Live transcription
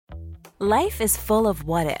Life is full of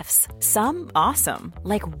what-ifs. Some awesome,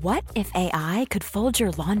 like what if AI could fold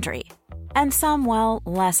your laundry? And some, well,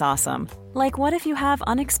 less awesome, like what if you have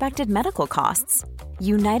unexpected medical costs?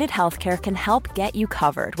 United Healthcare can help get you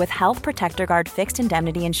covered with Health Protector Guard fixed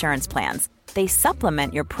indemnity insurance plans. They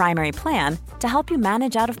supplement your primary plan to help you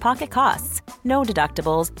manage out-of-pocket costs. No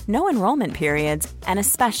deductibles, no enrollment periods, and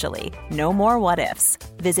especially no more what-ifs.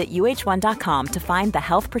 Visit uh1.com to find the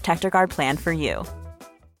Health Protector Guard plan for you.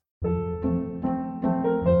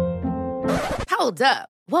 Hold up.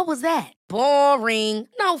 What was that? Boring.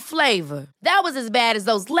 No flavor. That was as bad as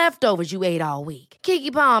those leftovers you ate all week.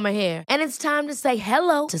 Keke Palmer here, and it's time to say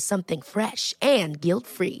hello to something fresh and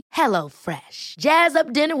guilt-free. Hello Fresh. Jazz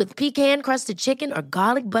up dinner with pecan-crusted chicken or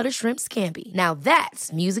garlic butter shrimp scampi. Now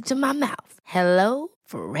that's music to my mouth. Hello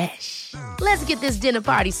Fresh. Let's get this dinner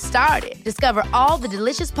party started. Discover all the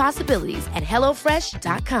delicious possibilities at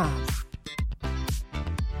hellofresh.com.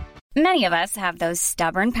 Many of us have those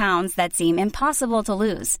stubborn pounds that seem impossible to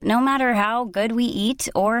lose, no matter how good we eat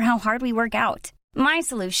or how hard we work out. My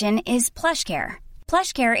solution is PlushCare.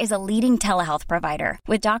 PlushCare is a leading telehealth provider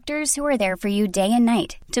with doctors who are there for you day and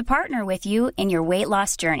night to partner with you in your weight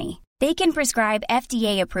loss journey. They can prescribe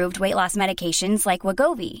FDA-approved weight loss medications like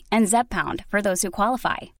Wegovy and Zepbound for those who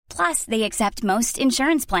qualify. Plus, they accept most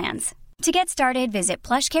insurance plans. To get started, visit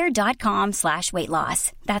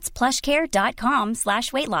plushcare.com/weightloss. That's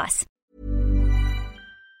plushcare.com/weightloss.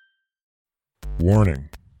 Warning.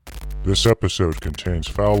 This episode contains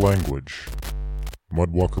foul language.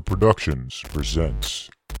 Mudwalker Productions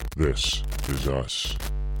presents This Is Us.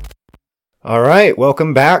 All right,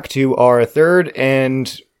 welcome back to our third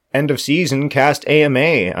and end of season cast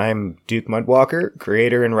AMA. I'm Duke Mudwalker,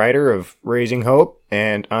 creator and writer of Raising Hope,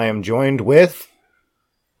 and I am joined with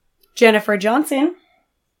Jennifer Johnson.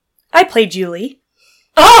 I play Julie.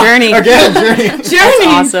 Oh! Journey. Again, Journey. Journey! That's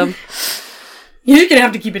awesome. You're gonna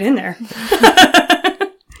have to keep it in there.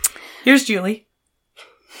 Here's Julie.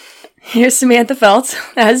 Here's Samantha Feltz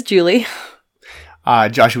as Julie.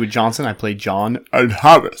 Joshua Johnson, I play John. And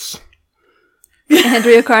Harris.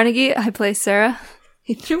 Andrea Carnegie, I play Sarah.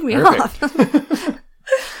 He threw me off.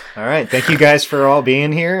 All right, thank you guys for all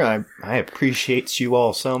being here. I appreciate you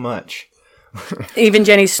all so much. Even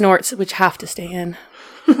Jenny's snorts, which have to stay in.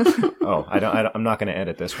 Oh, I'm not going to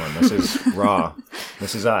edit this one. This is raw.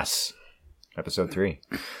 This is us. Episode 3.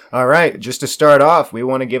 All right, just to start off, we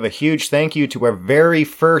want to give a huge thank you to our very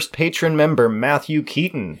first patron member, Matthew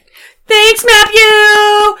Keaton. Thanks,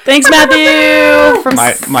 Matthew! Thanks, Matthew! From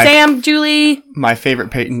My- Sam, Julie. My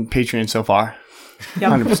favorite patron so far.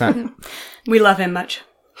 Yep. 100%. We love him much.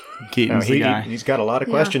 Keaton's the guy. He's got a lot of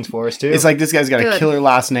questions for us, too. It's like this guy's got Good. a killer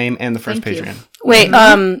last name and the first Thank you. patron. Wait,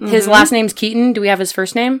 his last name's Keaton. Do we have his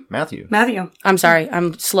first name? Matthew. I'm sorry,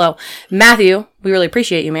 I'm slow. Matthew, we really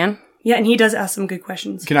appreciate you, man. Yeah, and he does ask some good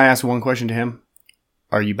questions. Can I ask one question to him?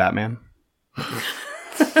 Are you Batman?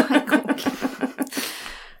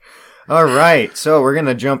 All right, so we're going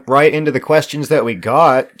to jump right into the questions that we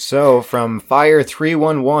got. So from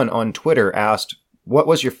Fire311 on Twitter asked, what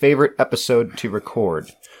was your favorite episode to record?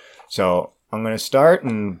 So I'm going to start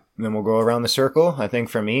and then we'll go around the circle. I think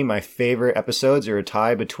for me, my favorite episodes are a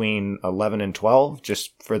tie between 11 and 12,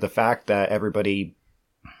 just for the fact that everybody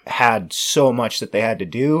had so much that they had to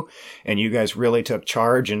do, and you guys really took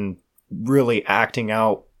charge and really acting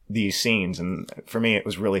out these scenes. And for me, it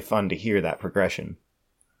was really fun to hear that progression.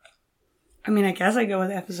 I mean, I guess I go with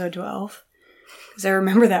episode 12. Because I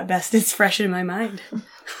remember that best. It's fresh in my mind.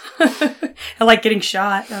 I like getting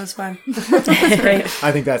shot. That was fun. That's great.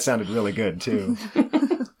 I think that sounded really good, too.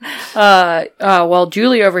 Well,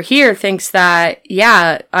 Julie over here thinks that,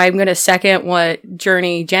 yeah, I'm going to second what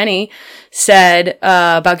Jenny said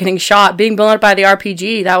about getting shot, being blown up by the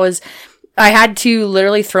RPG. I had to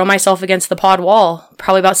literally throw myself against the pod wall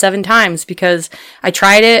probably about 7 times because I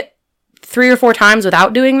tried it 3 or 4 times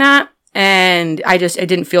without doing that. And it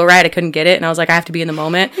didn't feel right. I couldn't get it. And I was like, I have to be in the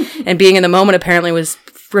moment. And being in the moment apparently was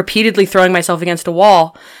repeatedly throwing myself against a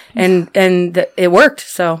wall. And it worked.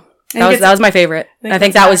 So that was my favorite. I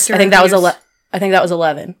think that was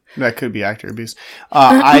 11. That could be actor abuse.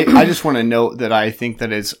 I just want to note that I think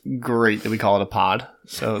that it's great that we call it a pod.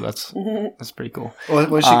 So that's pretty cool. Well,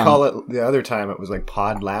 what did she call it the other time? It was like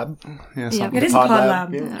Pod Lab. Yeah, It is a pod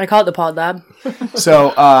lab. Yeah. I call it the pod lab.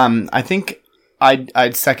 So I think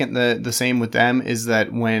I'd second the same with them, is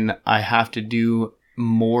that when I have to do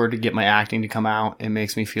more to get my acting to come out, it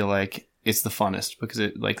makes me feel like it's the funnest, because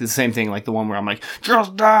it, like, the same thing, like the one where I'm like,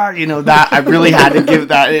 just die, that I really had to give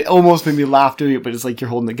that. It almost made me laugh doing it, but it's like you're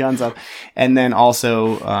holding the guns up. And then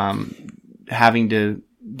also having to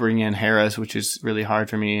bring in Harris, which is really hard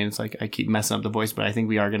for me. And it's like I keep messing up the voice, but I think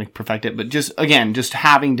we are going to perfect it. But just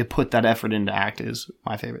having to put that effort into act is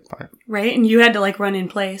my favorite part. Right? And you had to like run in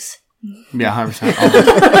place. Yeah,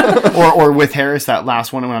 100%. Or with Harris, that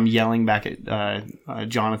last one when I'm yelling back at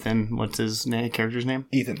Jonathan. What's his character's name?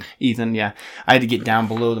 Ethan, yeah. I had to get down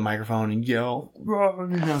below the microphone and yell.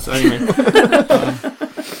 So anyway.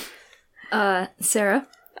 Sarah.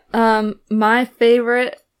 My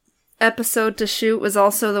favorite episode to shoot was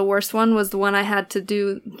also the worst one, was the one I had to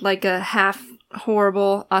do like a half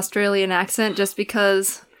horrible Australian accent just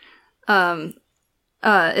because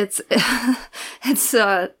it's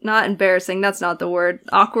not embarrassing, that's not the word,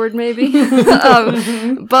 awkward maybe.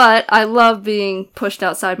 But I love being pushed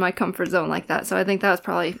outside my comfort zone like that, so I think that was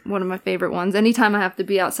probably one of my favorite ones. Anytime I have to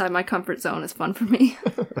be outside my comfort zone is fun for me.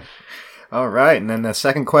 All right, and then the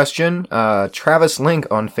second question, Travis Link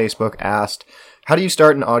on Facebook asked, how do you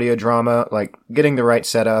start an audio drama, like getting the right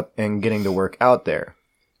setup and getting the work out there?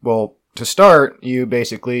 Well, to start, you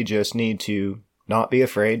basically just need to not be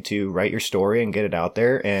afraid to write your story and get it out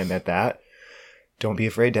there, and at that, don't be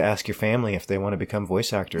afraid to ask your family if they want to become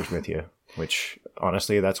voice actors with you, which,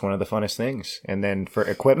 honestly, that's one of the funnest things. And then for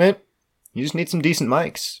equipment, you just need some decent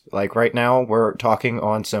mics. Like right now, we're talking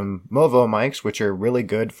on some Movo mics, which are really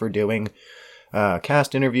good for doing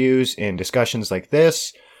cast interviews and discussions like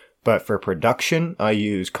this. But for production, I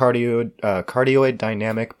use Cardioid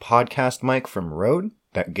Dynamic podcast mic from Rode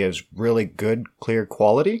that gives really good, clear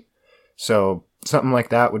quality. So something like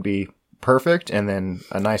that would be perfect. And then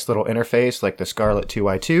a nice little interface like the Scarlett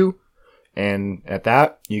 2i2. And at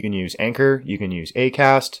that, you can use Anchor, you can use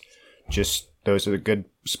Acast. Just those are the good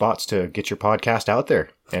spots to get your podcast out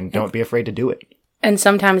there. And don't be afraid to do it. And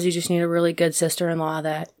sometimes you just need a really good sister-in-law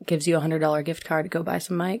that gives you $100 gift card to go buy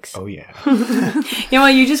some mics. Oh, yeah. You know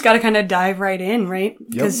what? You just got to kind of dive right in, right?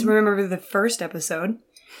 Because remember the first episode?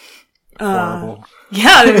 Horrible.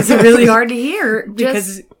 Yeah, it was really hard to hear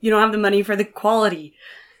because you don't have the money for the quality.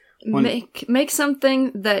 Make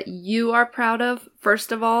something that you are proud of,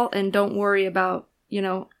 first of all, and don't worry about,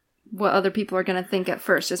 what other people are going to think at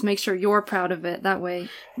first. Just make sure you're proud of it. That way,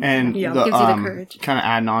 and gives you the courage. Kind of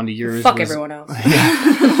adding on to yours. Fuck everyone else.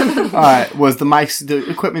 Was the mics, the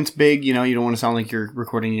equipment's big, you don't want to sound like you're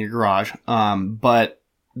recording in your garage. But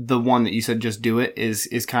the one that you said just do it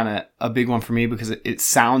is kind of a big one for me because it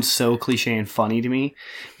sounds so cliche and funny to me.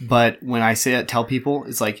 But when I say that, tell people,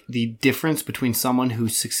 it's like the difference between someone who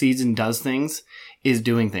succeeds and does things is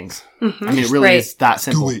doing things. Mm-hmm. I mean, it really is that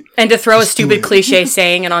simple. And to throw a stupid cliche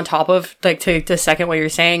saying and on top of, like, to second what you're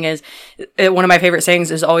saying is, one of my favorite sayings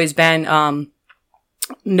has always been,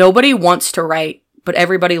 nobody wants to write, but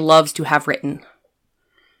everybody loves to have written.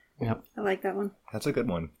 Yep. I like that one. That's a good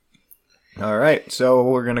one. All right, so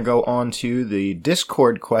we're going to go on to the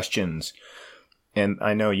Discord questions. And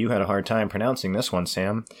I know you had a hard time pronouncing this one,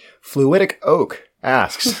 Sam. Fluidic Oak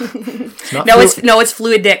asks. It's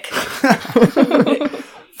Fluid Dick.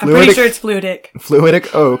 I'm pretty sure it's Fluidic.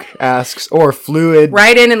 Fluidic Oak asks, or Fluid...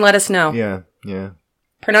 Write in and let us know. Yeah.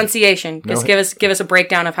 Pronunciation. Just give us a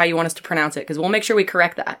breakdown of how you want us to pronounce it, because we'll make sure we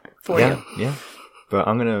correct that for you. Yeah, but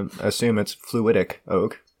I'm going to assume it's Fluidic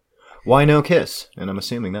Oak. Why no kiss? And I'm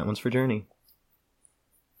assuming that one's for Journey.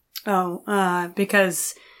 Oh,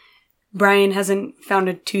 because Brian hasn't found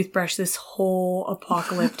a toothbrush this whole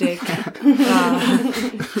apocalyptic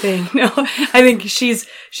thing. No, I think she's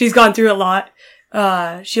gone through a lot.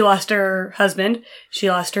 She lost her husband, she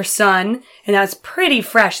lost her son, and that's pretty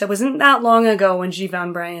fresh. That wasn't that long ago when she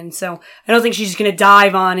found Brian. So I don't think she's going to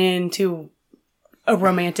dive on into a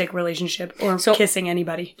romantic relationship or kissing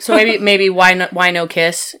anybody. So maybe why no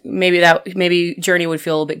kiss? Maybe Journey would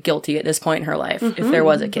feel a bit guilty at this point in her life if there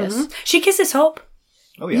was a kiss. Mm-hmm. She kisses Hope.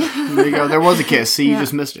 Oh yeah, there you go. There was a kiss. See, you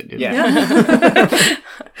just missed it. Yeah.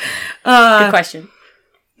 Good question.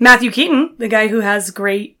 Matthew Keaton, the guy who has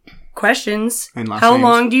great questions. How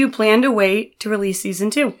long do you plan to wait to release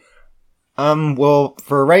season 2? Well,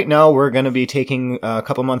 for right now, we're going to be taking a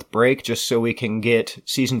couple-month break just so we can get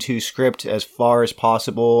Season 2 script as far as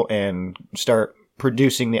possible and start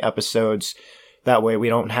producing the episodes. That way we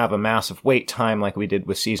don't have a massive wait time like we did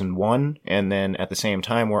with Season 1. And then at the same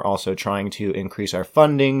time, we're also trying to increase our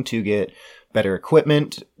funding to get better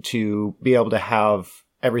equipment to be able to have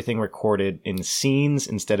everything recorded in scenes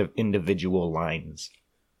instead of individual lines.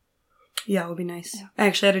 Yeah, it would be nice. Yeah. I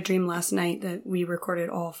actually had a dream last night that we recorded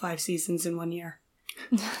all 5 seasons in 1 year.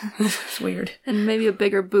 It's weird. And maybe a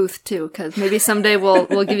bigger booth, too, because maybe someday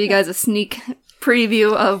we'll give you guys a sneak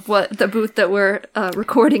preview of what the booth that we're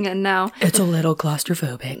recording in now. It's a little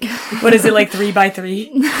claustrophobic. What is it, like 3x3?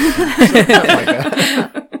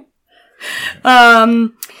 Oh my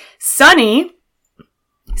God. Sunny,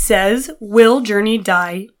 says, will Journey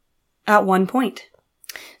die at one point?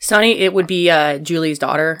 Sonny, it would be Julie's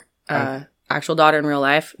daughter, actual daughter in real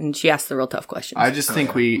life, and she asks the real tough questions. I just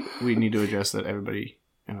think we need to address that everybody,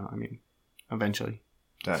 eventually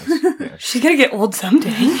Does. Yeah. She's gonna get old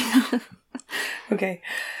someday. Okay.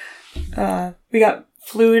 We got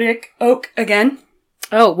Fluidic Oak again.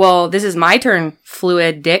 Oh, well, this is my turn,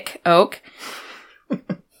 Fluid Dick Oak.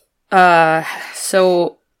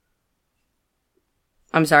 So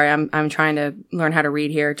I'm sorry, I'm trying to learn how to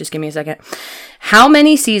read here. Just give me a second. How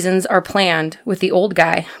many seasons are planned with the old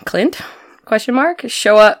guy, Clint? Question mark.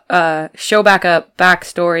 Show back up,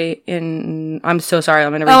 backstory in... I'm so sorry,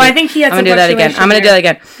 I'm going to read it. I think he had I'm going to do that again. I'm going to do that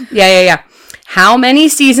again. Yeah. How many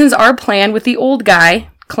seasons are planned with the old guy,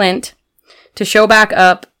 Clint, to show back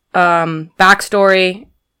up, backstory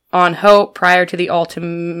on Hope prior to the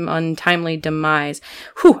untimely demise?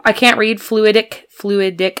 Whew, I can't read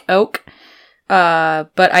Fluidic Oak.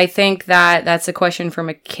 But I think that's a question for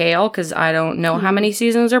Mikhail, because I don't know how many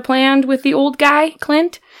seasons are planned with the old guy,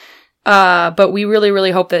 Clint. But we really,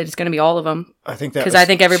 really hope that it's going to be all of them. I think that because I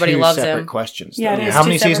think everybody loves separate him. Questions. Yeah, though. it is How two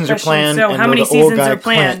many separate seasons are questions. planned? So and how will many the old seasons guy are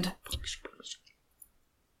planned?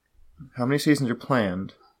 How many seasons are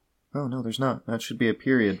planned? Oh no, there's not. That should be a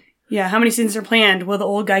period. Yeah, how many seasons are planned? Will the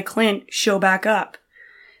old guy Clint show back up?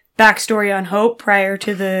 Backstory on Hope prior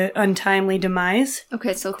to the untimely demise?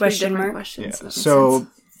 Okay, so Question three different mark. questions. That makes So sense.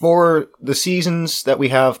 for the seasons that we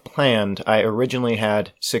have planned, I originally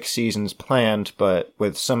had 6 seasons planned, but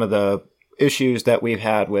with some of the issues that we've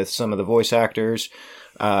had with some of the voice actors,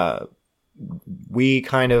 we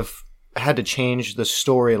kind of had to change the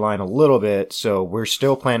storyline a little bit, so we're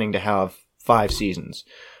still planning to have 5 seasons.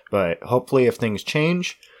 But hopefully if things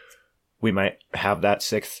change, we might have that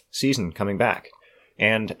 6th season coming back.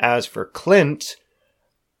 And as for Clint,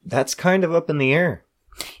 that's kind of up in the air.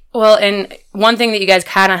 Well, and one thing that you guys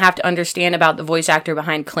kind of have to understand about the voice actor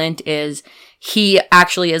behind Clint is he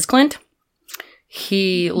actually is Clint.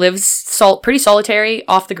 He lives pretty solitary,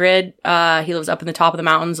 off the grid. He lives up in the top of the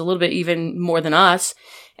mountains, a little bit even more than us.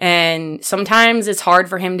 And sometimes it's hard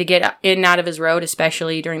for him to get in and out of his road,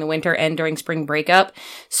 especially during the winter and during spring breakup.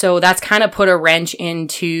 So that's kind of put a wrench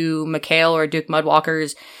into Mikhail or Duke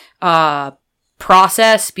Mudwalker's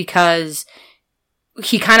process, because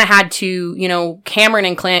he kind of had to,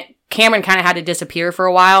 Cameron kind of had to disappear for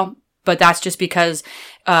a while, but that's just because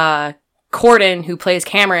Corden, who plays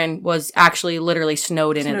Cameron, was actually literally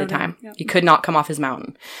snowed in at the time. Yep. He could not come off his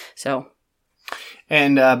mountain. So...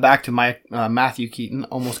 And back to Matthew Keaton,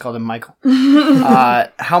 almost called him Michael.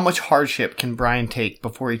 How much hardship can Brian take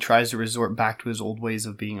before he tries to resort back to his old ways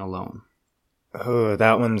of being alone? Oh,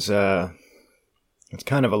 that one's it's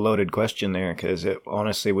kind of a loaded question there, because it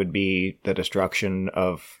honestly would be the destruction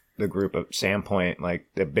of the group at Sandpoint. Like,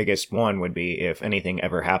 the biggest one would be if anything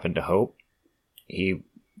ever happened to Hope. He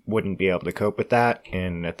wouldn't be able to cope with that,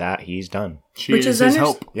 and at that, he's done. Which is his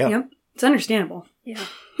hope. Yeah. Yep. It's understandable. Yeah.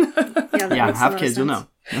 Yeah, have kids, you'll know.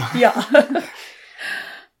 Yeah.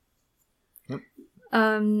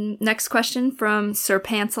 Next question from Sir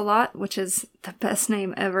Pants-a-Lot, which is the best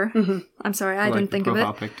name ever. Mm-hmm. I'm sorry, I didn't think of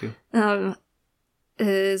it. Pic too.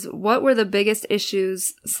 Is what were the biggest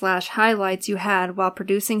issues / highlights you had while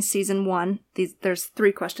producing season 1? There's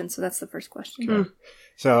 3 questions, so that's the first question. Okay.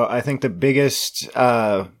 So I think the biggest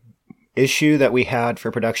issue that we had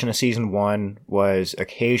for production of season 1 was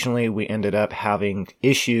occasionally we ended up having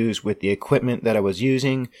issues with the equipment that I was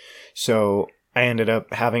using. So I ended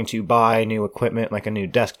up having to buy new equipment, like a new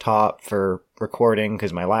desktop for recording,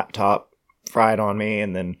 because my laptop fried on me.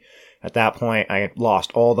 And then at that point, I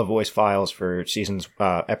lost all the voice files for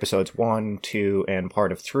episodes 1, 2, and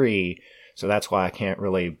part of 3. So that's why I can't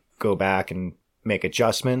really go back and make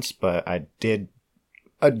adjustments, but I did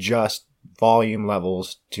adjust volume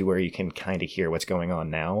levels to where you can kind of hear what's going on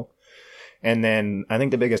now. And then I think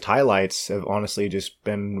the biggest highlights have honestly just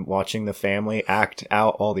been watching the family act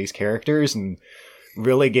out all these characters and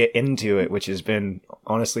really get into it, which has been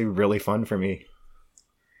honestly really fun for me.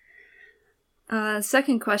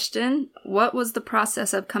 Second question, what was the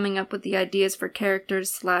process of coming up with the ideas for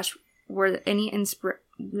characters / were any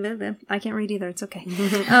I can't read either, it's okay.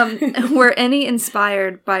 Were any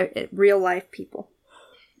inspired by real life people?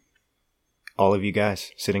 All of you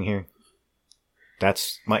guys sitting here.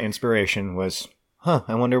 That's my inspiration was,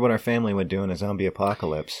 I wonder what our family would do in a zombie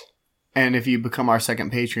apocalypse. And if you become our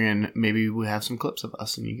second Patreon, maybe we'll have some clips of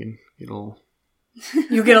us and you can get a little...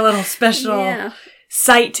 You'll get a little special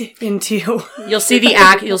sight into... You'll see the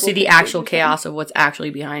actual chaos of what's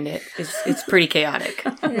actually behind it. It's pretty chaotic.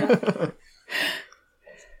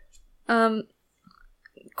 Yeah.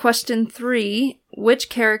 Question 3. which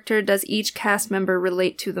character does each cast member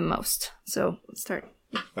relate to the most? So let's start.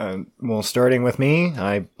 Well, starting with me,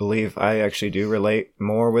 I believe I actually do relate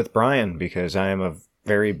more with Brian because I am a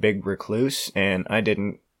very big recluse and I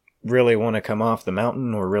didn't really want to come off the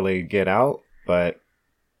mountain or really get out. But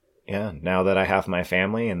yeah, now that I have my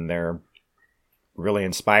family and they're really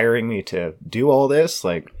inspiring me to do all this,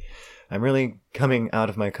 like, I'm really coming out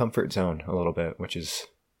of my comfort zone a little bit, which is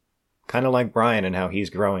kind of like Brian and how he's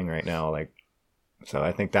growing right now. Like, so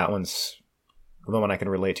I think that one's the one I can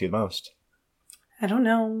relate to the most. I don't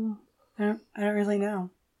know. I don't really know.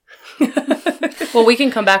 Well, we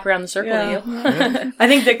can come back around the circle to you. Yeah. I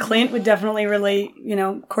think that Clint would definitely relate. You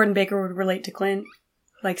know, Corden Baker would relate to Clint,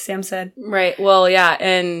 like Sam said. Right. Well, yeah,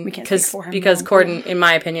 and We can't speak for him, because no. Corden, in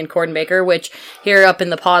my opinion, Corden Baker, which here up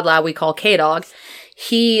in the pod lab we call K-Dog,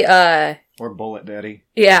 he Or Bullet Daddy.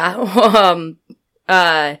 yeah,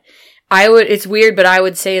 I would. It's weird, but I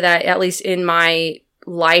would say that at least in my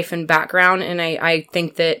life and background, and I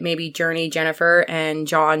think that maybe Journey, Jennifer, and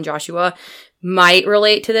John, Joshua might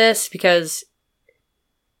relate to this because,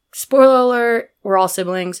 spoiler alert, we're all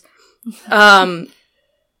siblings. I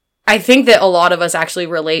think that a lot of us actually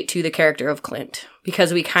relate to the character of Clint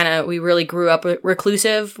because we really grew up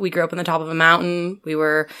reclusive. We grew up on the top of a mountain. We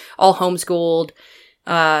were all homeschooled.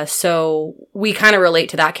 So we kind of relate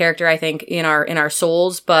to that character, I think, in our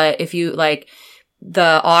souls. But if you like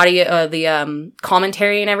the audio, the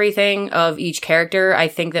commentary and everything of each character, I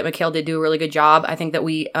think that Mikhail did do a really good job. I think that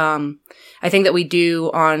we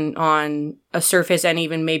do on a surface and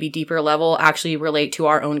even maybe deeper level actually relate to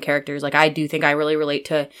our own characters. Like I do think I really relate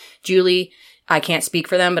to Julie. I can't speak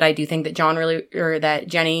for them, but I do think that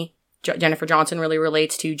Jennifer Johnson really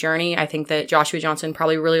relates to Journey. I think that Joshua Johnson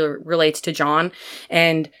probably really relates to John.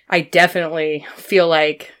 And I definitely feel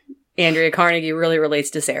like Andrea Carnegie really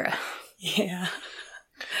relates to Sarah. Yeah.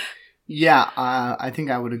 Yeah, I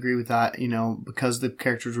think I would agree with that. You know, because the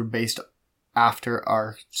characters were based after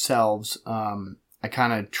ourselves, I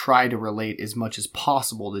kind of try to relate as much as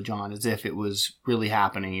possible to John as if it was really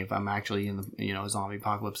happening, if I'm actually in the, zombie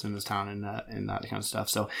apocalypse in this town and that kind of stuff.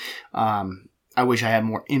 So, I wish I had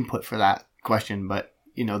more input for that question, but,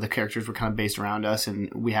 the characters were kind of based around us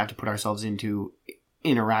and we have to put ourselves into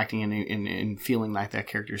interacting and feeling like that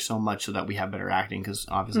character so much so that we have better acting because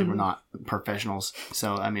obviously we're not professionals.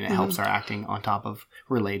 So, it helps our acting on top of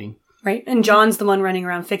relating. Right, and John's the one running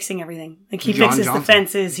around fixing everything. Like he fixes the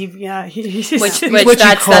fences. He's Which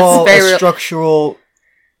that's very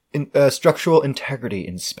structural integrity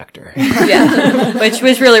inspector. Yeah, which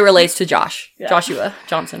really relates to Joshua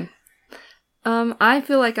Johnson. I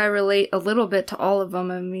feel like I relate a little bit to all of them.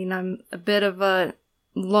 I mean, I'm a bit of a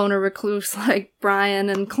loner recluse like Brian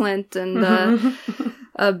and Clint, and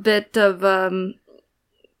a bit of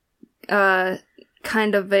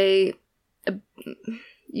kind of a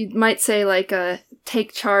you might say like a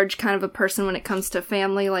take charge kind of a person when it comes to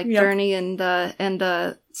family, like Journey,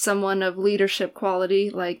 and someone of leadership quality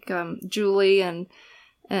like Julie, and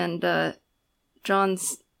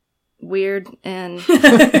John's weird and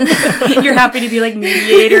you're happy to be like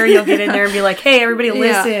mediator. You'll get in there and be like, hey, everybody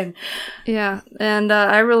listen. Yeah. And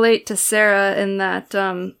I relate to Sarah in that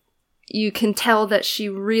you can tell that she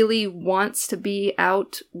really wants to be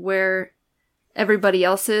out where everybody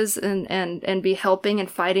else is and be helping and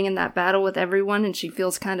fighting in that battle with everyone, and she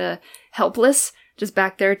feels kind of helpless just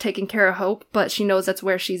back there taking care of Hope, but she knows that's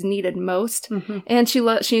where she's needed most, and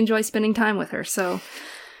she enjoys spending time with her. So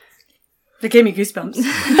that gave me goosebumps.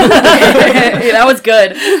 Yeah, that was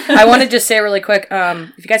good. I want to just say really quick,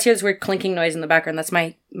 if you guys hear this weird clinking noise in the background, that's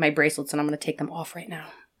my bracelets, and I'm going to take them off right now.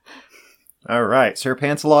 All right, Sir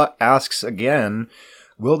Pancelot asks again,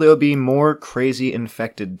 will there be more crazy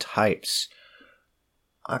infected types?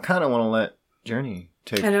 I kind of want to let Journey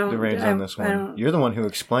take the reins on this one. You're the one who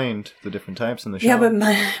explained the different types in the show. Yeah, but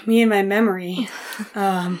me and my memory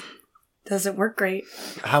doesn't work great.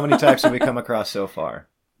 How many types have we come across so far?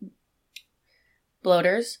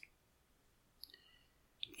 Bloaters.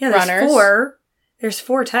 Yeah, there's runners. 4. There's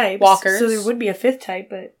 4 types. Walkers. So there would be a 5th type,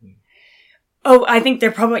 but... Oh, I think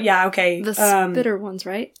they're probably... Yeah, okay. The spitter ones,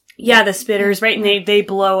 right? Yeah, the spitters, right? And they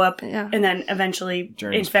blow up and then eventually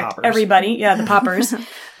infect everybody. Yeah, the poppers.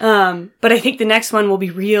 But I think the next one will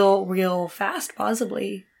be real fast,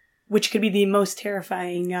 possibly. Which could be the most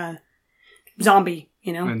terrifying zombie,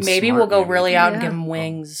 And maybe smart, we'll go maybe. really out and give him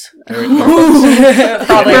wings.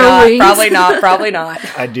 Probably Probably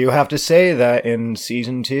not. I do have to say that in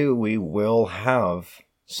Season 2, we will have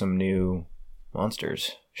some new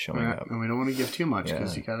monsters showing up. And we don't want to give too much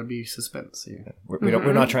because you got to be suspense here.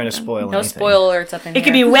 We're not trying to spoil anything. No spoil alerts up in It here.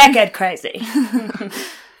 could be wicked crazy.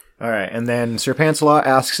 All right, and then Sir Pancelot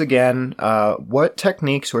asks again, what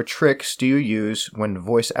techniques or tricks do you use when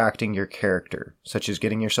voice acting your character, such as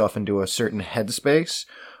getting yourself into a certain headspace,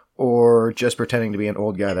 or just pretending to be an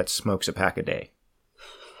old guy that smokes a pack a day?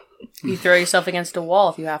 You throw yourself against a wall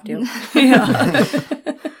if you have to.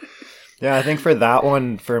 Yeah, I think for that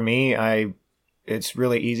one, for me, it's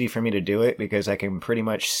really easy for me to do it because I can pretty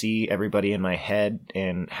much see everybody in my head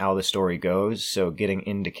and how the story goes. So getting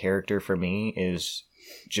into character for me is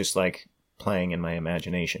just like playing in my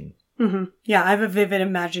imagination. Mm-hmm. Yeah, I have a vivid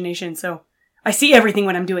imagination, so I see everything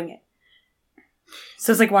when I'm doing it.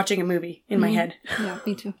 So it's like watching a movie in my head. Yeah,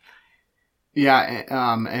 me too.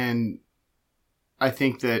 Yeah, and I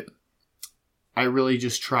think that I really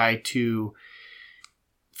just try to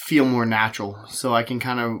feel more natural, so I can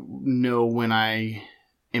kind of know when I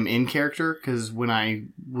am in character, because when I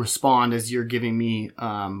respond as you're giving me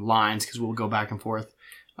lines, because we'll go back and forth,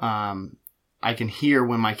 I can hear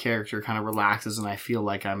when my character kind of relaxes and I feel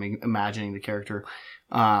like I'm imagining the character.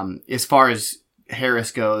 As far as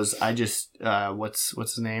Harris goes, I just what's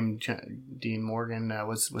his name? Dean Morgan.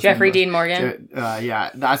 What's Jeffrey Dean Morgan.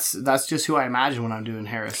 Yeah, that's just who I imagine when I'm doing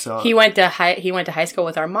Harris. So he went to high school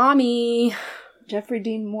with our mommy. Jeffrey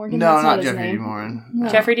Dean Morgan? No, That's not his Jeffrey name. Dean Morgan. No.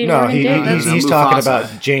 Jeffrey Dean Morgan did. He's talking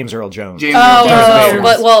about James Earl Jones. But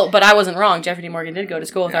I wasn't wrong. Jeffrey Dean Morgan did go to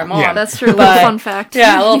school with our mom. Yeah. That's true. A little fun fact.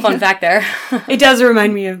 Yeah, a little fun fact there. It does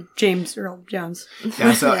remind me of James Earl Jones.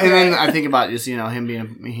 Yeah. So, and then I think about just him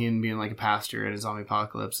being like a pastor in a zombie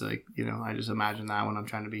apocalypse. Like I just imagine that when I'm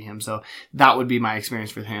trying to be him. So that would be my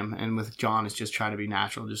experience with him. And with John, it's just try to be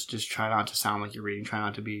natural. Just try not to sound like you're reading. Try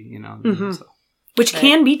not to be So. Which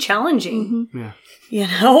can be challenging.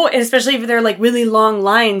 Yeah. Especially if they're like really long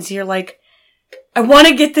lines. You're like, I want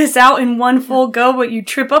to get this out in one full go, but you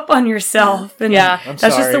trip up on yourself. And that's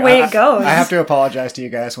just the way it goes. I have to apologize to you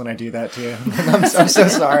guys when I do that too. I'm so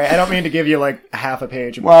sorry. I don't mean to give you like half a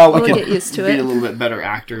page. Well, we'll get used to be it. a little bit better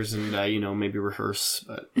actors and maybe rehearse.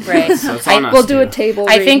 But right. So it's on us we'll do a table.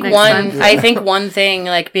 I think I think one thing,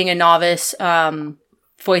 like being a novice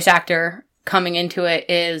voice actor coming into it,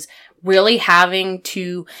 is really having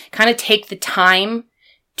to kind of take the time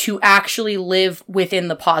to actually live within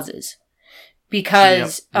the pauses.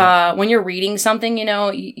 Because when you're reading something,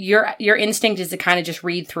 your instinct is to kind of just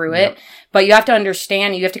read through it. But you have to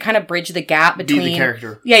understand, you have to kind of bridge the gap between... Be the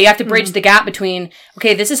character. Yeah, you have to bridge the gap between,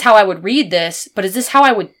 okay, this is how I would read this, but is this how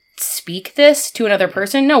I would speak this to another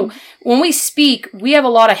person? No. When we speak, we have a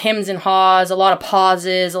lot of hems and haws, a lot of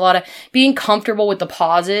pauses, a lot of... Being comfortable with the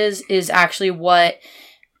pauses is actually what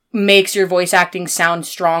makes your voice acting sound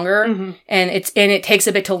stronger. Mm-hmm. And it takes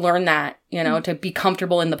a bit to learn that, to be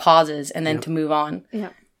comfortable in the pauses and then to move on. Yeah.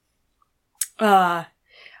 I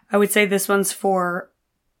would say this one's for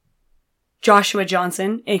Joshua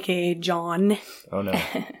Johnson, aka John. Oh no.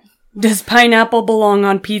 Does pineapple belong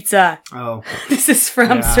on pizza? Oh. This is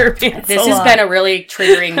from Sir Pancelot. This has been a really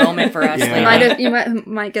triggering moment for us. Yeah. You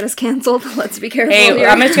might get us canceled. Let's be careful. Hey, here.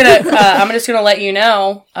 I'm just gonna let you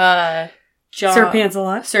know, John,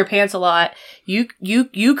 Sir Pancelot,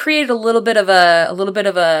 you created a little bit of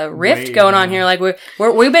a rift going on here. Like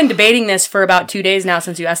we've been debating this for about 2 days now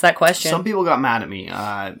since you asked that question. Some people got mad at me,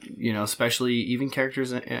 especially even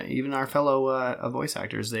characters, even our fellow voice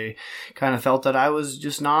actors. They kind of felt that I was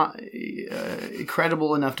just not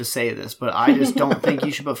credible enough to say this, but I just don't think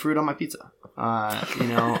you should put fruit on my pizza.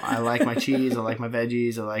 I like my cheese, I like my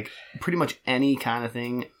veggies, I like pretty much any kind of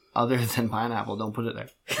thing other than pineapple. Don't put it there.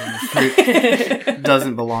 Fruit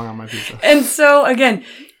doesn't belong on my pizza. And so, again,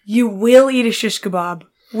 you will eat a shish kebab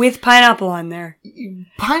with pineapple on there.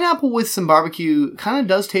 Pineapple with some barbecue kind of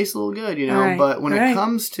does taste a little good, Right, but when it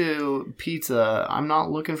comes to pizza, I'm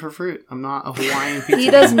not looking for fruit. I'm not a Hawaiian pizza. He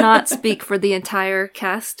does not speak for the entire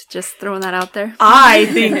cast. Just throwing that out there. I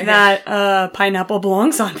think that pineapple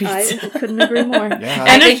belongs on pizza. I couldn't agree more. Yeah,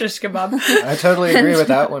 And a shish kebab. I totally agree with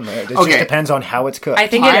that one. It just depends on how it's cooked. I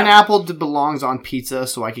think pineapple belongs on pizza,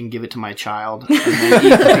 so I can give it to my child and then eat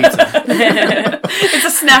the pizza. It's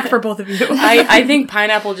a snack for both of you. I think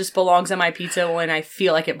pineapple just belongs on my pizza when I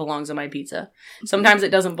feel like it belongs on my pizza. Sometimes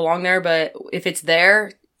it doesn't belong there, but if it's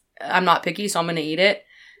there, I'm not picky, so I'm going to eat it.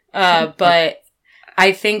 But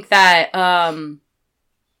I think that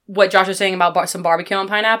what Josh was saying about some barbecue on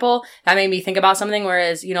pineapple, that made me think about something,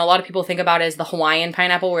 whereas, a lot of people think about it as the Hawaiian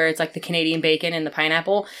pineapple, where it's like the Canadian bacon and the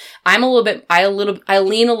pineapple. I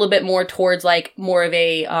lean a little bit more towards like more of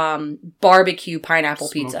a barbecue pineapple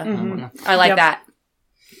pizza. Mm-hmm. I like that.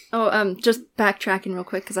 Oh, just backtracking real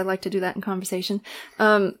quick because I like to do that in conversation.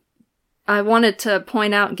 I wanted to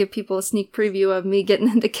point out and give people a sneak preview of me getting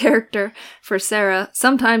into character for Sarah.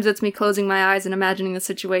 Sometimes it's me closing my eyes and imagining the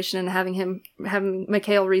situation and having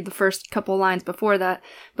Mikhail read the first couple lines before that.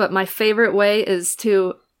 But my favorite way is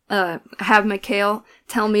to have Mikhail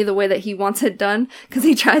tell me the way that he wants it done, because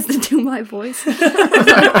he tries to do my voice. I was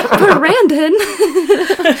like, Brandon.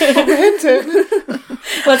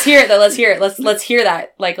 Let's hear it though. Let's hear it. Let's hear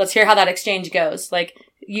that. Like, let's hear how that exchange goes. Like,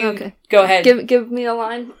 you go ahead. Give me a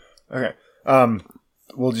line. Okay.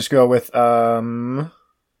 We'll just go with I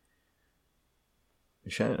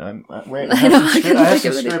have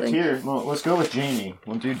some script here. Well, let's go with Jamie.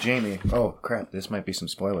 We'll do Jamie. Oh crap! This might be some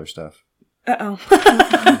spoiler stuff. Uh-oh.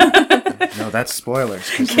 No, that's spoilers.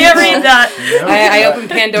 Can't read that. No, I opened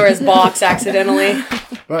Pandora's box accidentally.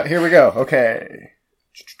 But here we go. Okay.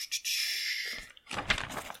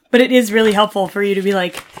 But it is really helpful for you to be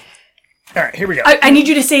like, all right, here we go. I need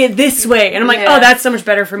you to say it this way. And I'm like, oh, that's so much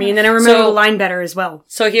better for me. And then I remember the line better as well.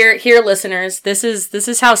 So here, listeners, this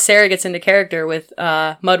is how Sarah gets into character with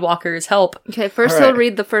Mudwalker's help. Okay, first he'll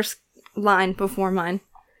read the first line before mine.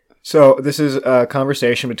 So this is a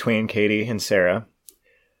conversation between Katie and Sarah.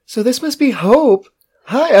 So this must be Hope.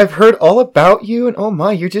 Hi, I've heard all about you, and oh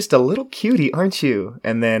my, you're just a little cutie, aren't you?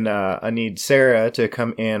 And then I need Sarah to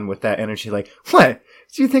come in with that energy, like, what?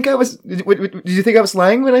 Did you think I was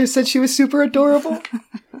lying when I said she was super adorable?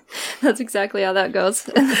 That's exactly how that goes.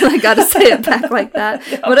 I gotta say it back like that.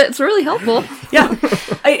 But it's really helpful. Yeah.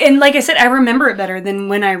 And like I said, I remember it better than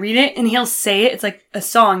when I read it and he'll say it. It's like a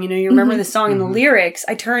song, you remember the song and the lyrics.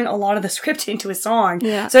 I turn a lot of the script into a song.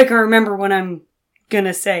 Yeah. So I can remember what I'm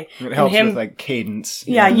gonna say. It helps with like cadence.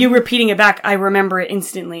 Yeah, you repeating it back, I remember it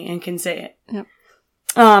instantly and can say it. Yep.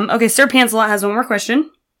 Okay, Sir Pancelot has one more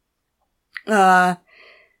question. How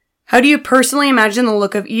do you personally imagine the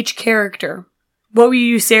look of each character? What would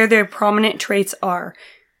you say their prominent traits are?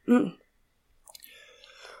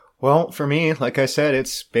 Well, for me, like I said,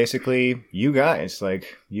 it's basically you guys.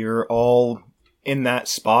 Like, you're all in that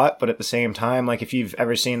spot, but at the same time, like, if you've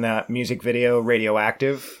ever seen that music video,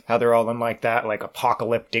 Radioactive, how they're all in, like, that, like,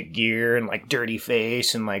 apocalyptic gear and, like, dirty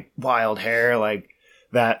face and, like, wild hair, like,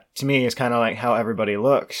 that, to me, is kind of like how everybody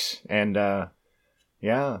looks. And,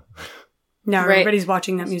 yeah. Now everybody's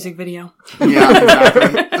watching that music video. Yeah,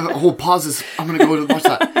 exactly. The whole pause is, I'm going to go watch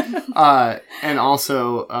that. And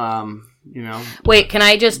also, wait, can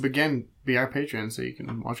I just be our patron so you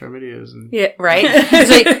can watch our videos. And yeah,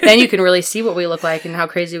 right? Then you can really see what we look like and how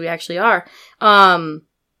crazy we actually are.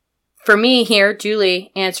 For me here,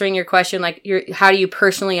 Julie, answering your question, like, how do you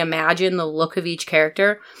personally imagine the look of each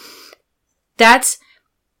character? That's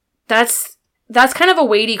kind of a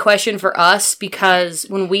weighty question for us, because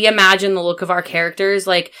when we imagine the look of our characters,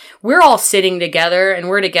 like, we're all sitting together and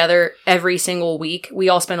we're together every single week. We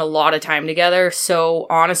all spend a lot of time together. So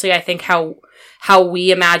honestly, I think how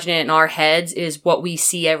we imagine it in our heads is what we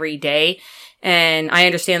see every day. And I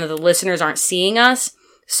understand that the listeners aren't seeing us.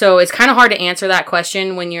 So it's kind of hard to answer that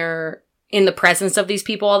question when you're in the presence of these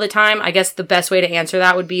people all the time. I guess the best way to answer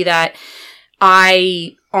that would be that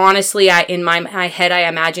I in my head, I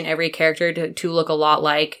imagine every character to look a lot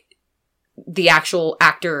like the actual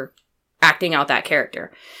actor acting out that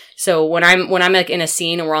character. So when I'm like in a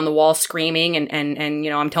scene and we're on the wall screaming and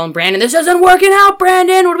I'm telling Brandon, this isn't working out,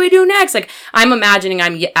 Brandon, what do we do next? Like, I'm imagining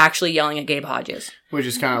I'm actually yelling at Gabe Hodges. Which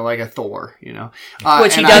is kind of like a Thor,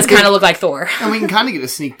 Which he does kind of look like Thor. And we can kind of get a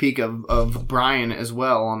sneak peek of Brian as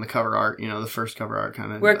well on the cover art. The first cover art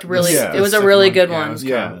kind of worked really. It was a really good one.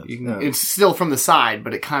 It's still from the side,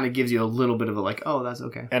 but it kind of gives you a little bit of a like, oh, that's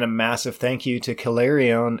okay. And a massive thank you to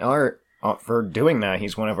Calarion Art for doing that.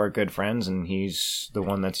 He's one of our good friends, and he's the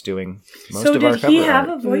one that's doing most of our cover art. So did he have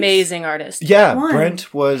a voice? Amazing artist. Yeah,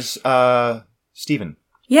 Brent was Steven.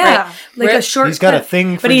 Yeah, right. Like a short. He's got a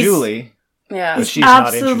thing for Julie. Yeah, but she's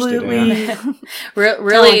absolutely not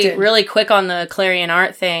interested in. really quick on the Clarion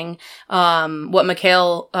Art thing. What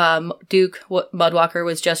Mikhail Duke, what Mudwalker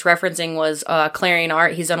was just referencing was Clarion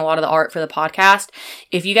Art. He's done a lot of the art for the podcast.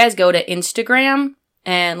 If you guys go to Instagram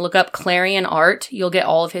and look up Clarion Art, you'll get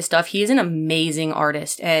all of his stuff. He's an amazing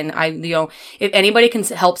artist, and if anybody can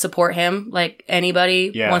help support him, like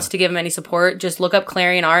anybody wants to give him any support, just look up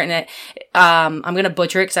Clarion Art. And I'm gonna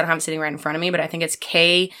butcher it because I don't have it sitting right in front of me, but I think it's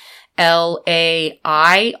KLAIRAN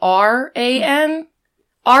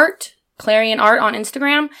Art, Clarion Art on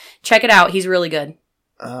Instagram. Check it out. He's really good.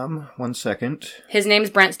 1 second. His name's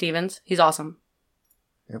Brent Stevens. He's awesome.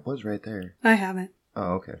 It was right there. I haven't.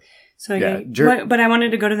 Oh, okay. So but I wanted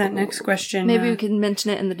to go to that next question. Maybe we can mention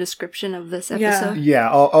it in the description of this episode. Yeah,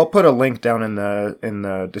 I'll put a link down in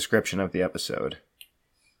the description of the episode.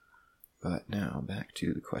 But now back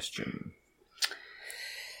to the question.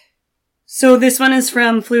 So this one is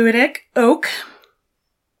from Fluidic Oak.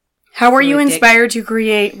 How were you inspired to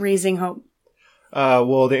create Raising Hope?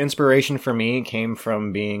 Well, the inspiration for me came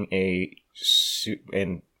from being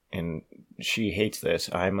and she hates this.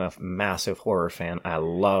 I'm a massive horror fan. I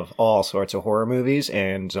love all sorts of horror movies,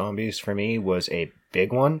 and zombies for me was a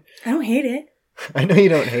big one. I don't hate it. I know you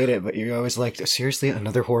don't hate it, but you're always like, seriously,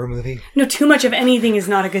 another horror movie? No, too much of anything is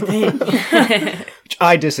not a good thing. Which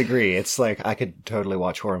I disagree. It's like, I could totally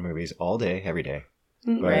watch horror movies all day, every day.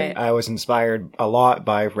 But Right. I was inspired a lot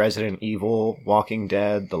by Resident Evil, Walking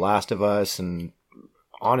Dead, The Last of Us, and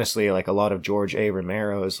honestly, like a lot of George A.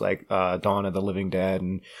 Romero's, like Dawn of the Living Dead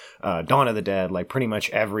and Dawn of the Dead, like pretty much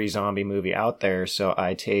every zombie movie out there. So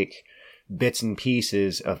I take bits and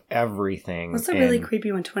pieces of everything. What's a really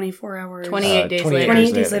creepy one? 24 hours. 28 days later.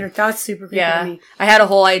 28 days later. That's super creepy to Yeah. me. I had a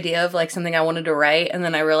whole idea of like something I wanted to write, and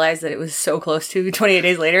then I realized that it was so close to 28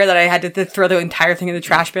 days later that I had to throw the entire thing in the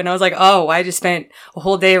trash bin. I was like, oh, I just spent a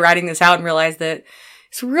whole day writing this out and realized that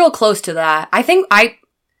it's real close to that. I think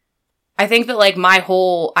that like my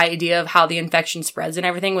whole idea of how the infection spreads and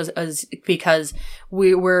everything was because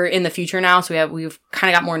we're in the future now, so we've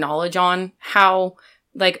kind of got more knowledge on how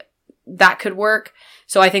like that could work.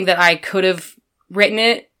 So I think that I could have written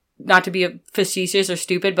it, not to be facetious or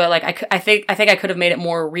stupid, but like I think I could have made it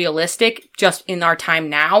more realistic just in our time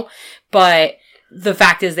now. But the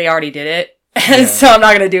fact is, they already did it. Yeah. So I'm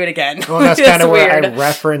not going to do it again. Well, that's kind of where I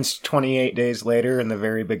referenced 28 Days Later in the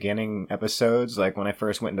very beginning episodes. Like when I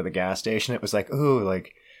first went into the gas station, it was like, ooh,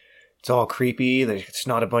 like it's all creepy. There's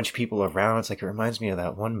not a bunch of people around. It's like, it reminds me of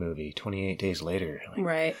that one movie, 28 Days Later. Like,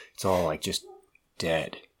 right. It's all like just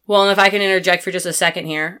dead. Well, and if I can interject for just a second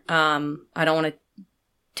here, I don't want to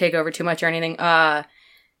take over too much or anything. And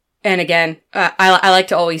again, I like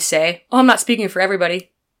to always say, oh, I'm not speaking for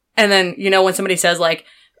everybody. And then, when somebody says like,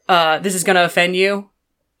 this is going to offend you,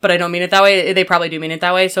 but I don't mean it that way, they probably do mean it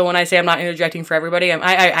that way. So when I say I'm not interjecting for everybody, I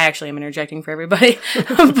actually am interjecting for everybody.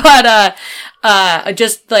 But,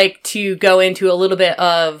 just like to go into a little bit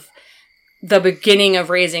of the beginning of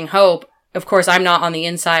Raising Hope. Of course, I'm not on the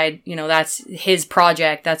inside. That's his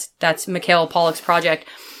project. That's Mikhail Pollock's project.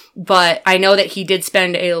 But I know that he did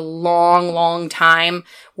spend a long, long time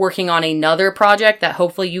working on another project that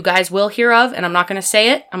hopefully you guys will hear of. And I'm not going to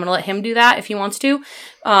say it. I'm going to let him do that if he wants to.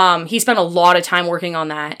 He spent a lot of time working on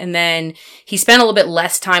that. And then he spent a little bit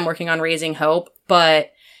less time working on Raising Hope.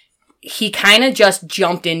 But he kind of just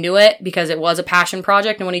jumped into it because it was a passion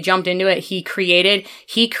project. And when he jumped into it, he created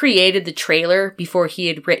the trailer before he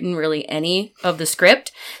had written really any of the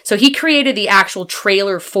script. So he created the actual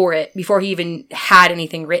trailer for it before he even had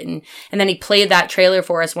anything written. And then he played that trailer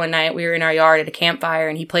for us one night. We were in our yard at a campfire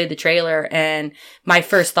and he played the trailer. And my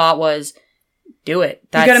first thought was, do it.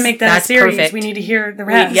 You gotta make that a series. Perfect. We need to hear the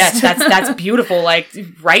rest. Yes, that's beautiful. Like,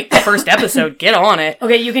 write the first episode. Get on it.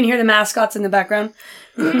 Okay, you can hear the mascots in the background.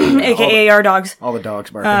 AKA our dogs. All the dogs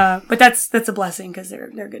barking. But that's a blessing because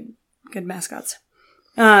they're good mascots.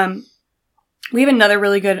 We have another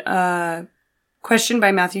really good question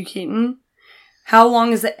by Matthew Keaton. How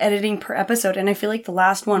long is the editing per episode? And I feel like the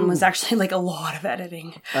last one was actually like a lot of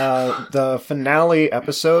editing. The finale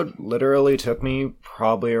episode literally took me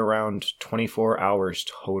probably around 24 hours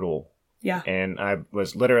total. Yeah. And I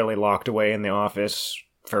was literally locked away in the office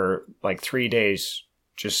for like 3 days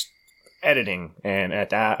just editing. And at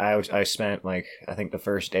that, I spent like, I think the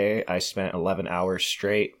first day I spent 11 hours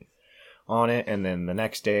straight on it. And then the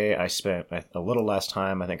next day I spent a little less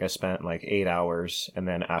time. I think I spent like 8 hours. And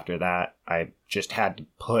then after that, I just had to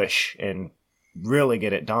push and really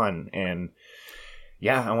get it done. And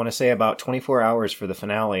yeah, I want to say about 24 hours for the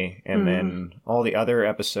finale. And then all the other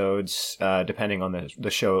episodes, depending on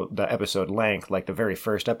the episode length, like the very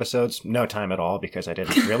first episodes, no time at all because I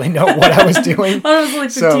didn't really know what I was doing. Oh, it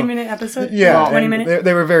was like 15-minute episode? Yeah. 20 minutes?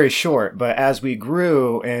 They were very short. But as we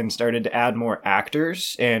grew and started to add more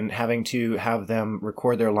actors and having to have them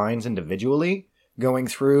record their lines individually, going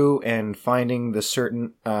through and finding the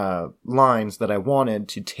certain lines that I wanted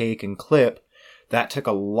to take and clip, that took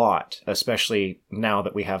a lot, especially now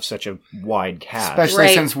that we have such a wide cast. Especially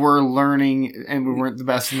Right. since we're learning and we weren't the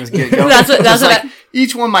best in this get-go. That's what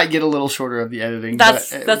each one might get a little shorter of the editing.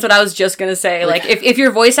 That's what I was just gonna say. Like if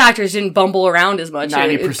your voice actors didn't bumble around as much,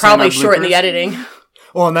 it'd probably are shorten the bloopers. editing.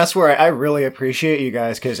 Well, and that's where I really appreciate you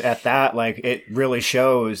guys, because at that, like, it really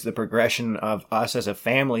shows the progression of us as a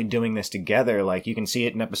family doing this together. Like, you can see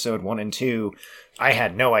it in episode 1 and 2. I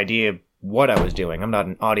had no idea what I was doing. I'm not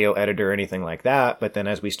an audio editor or anything like that. But then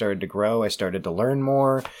as we started to grow, I started to learn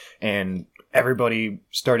more, and everybody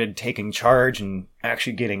started taking charge and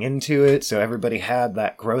actually getting into it. So everybody had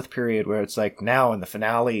that growth period where it's like now in the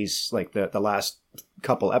finales, like the last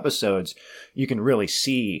couple episodes, you can really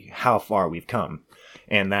see how far we've come.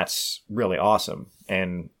 And that's really awesome.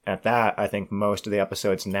 And at that, I think most of the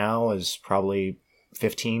episodes now is probably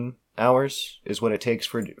 15 hours is what it takes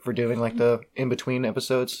for doing like the in-between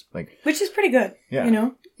episodes. Like, which is pretty good, yeah. you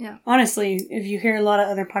know? Yeah. Honestly, if you hear a lot of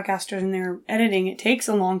other podcasters and they're editing, it takes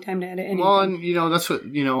a long time to edit anything. Well, and, that's what,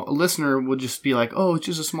 a listener would just be like, oh, it's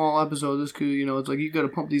just a small episode. This could, it's like, you got to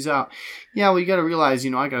pump these out. Yeah, well, you got to realize, I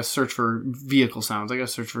got to search for vehicle sounds. I got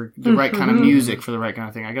to search for the right kind of music for the right kind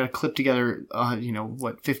of thing. I got to clip together,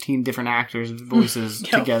 15 different actors' voices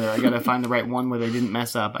together. I got to find the right one where they didn't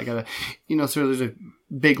mess up. I got to, so there's a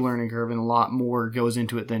big learning curve and a lot more goes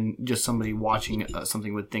into it than just somebody watching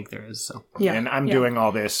something would think there is. So yeah, and I'm doing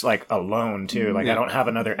all this like alone too. Like I don't have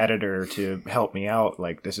another editor to help me out.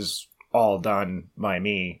 Like this is all done by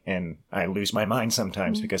me, and I lose my mind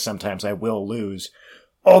sometimes because sometimes I will lose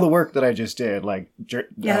all the work that I just did. Like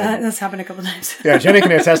that's happened a couple times. Yeah, Jenny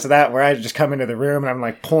can attest to that, where I just come into the room and I'm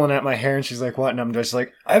like pulling at my hair and she's like, what? And I'm just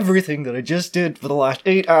like, everything that I just did for the last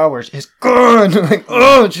 8 hours is gone. I'm like,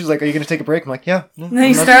 oh, and she's like, are you going to take a break? I'm like, yeah. And then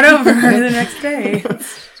you start over the next day.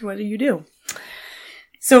 So what do?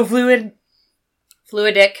 So Fluidic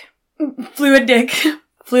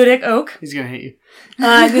Oak. He's going to hate you.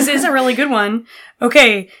 This is a really good one.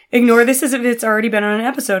 Okay, ignore this as if it's already been on an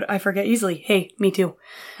episode. I forget easily. Hey, me too.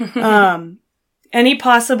 Any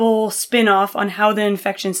possible spin-off on how the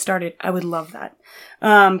infection started? I would love that.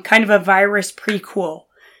 Kind of a virus prequel? ?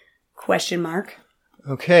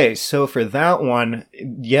 Okay, so for that one,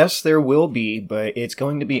 yes, there will be, but it's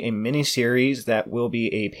going to be a miniseries that will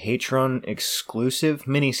be a Patreon exclusive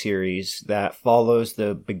miniseries that follows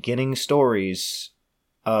the beginning stories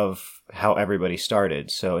of how everybody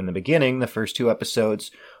started. So in the beginning, the first 2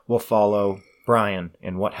 episodes will follow Brian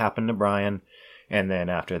and what happened to Brian. And then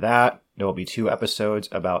after that, there will be 2 episodes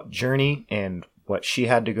about Journey and what she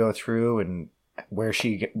had to go through and where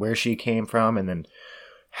she came from, and then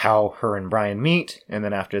how her and Brian meet. And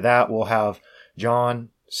then after that, we'll have John,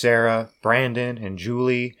 Sarah, Brandon, and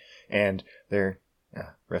Julie, and their,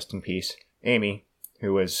 rest in peace, Amy,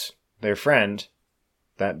 who was their friend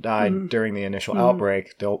that died during the initial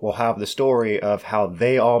outbreak. We'll have the story of how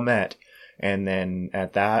they all met. And then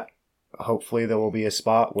at that, hopefully there will be a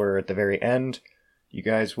spot where at the very end, you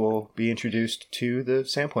guys will be introduced to the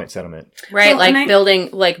Sandpoint settlement. Right, building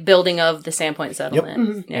of the Sandpoint settlement. Yep.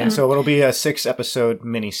 Mm-hmm. Yeah. And so it'll be a 6-episode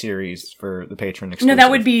miniseries for the patron exclusive. No,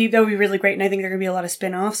 that would be really great. And I think there are going to be a lot of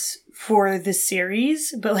spin-offs for this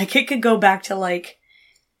series. But it could go back to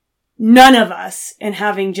none of us and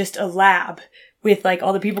having just a lab with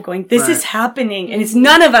all the people going, this is happening. And it's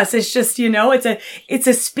none of us. It's just, it's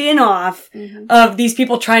a spin-off of these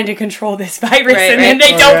people trying to control this virus and then they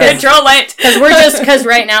don't control it. Because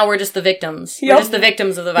right now we're just the victims. We're just the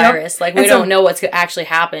victims of the virus. We don't know what's actually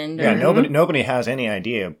happened. Yeah, nobody has any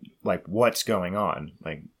idea, what's going on.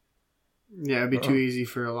 Yeah, it'd be too easy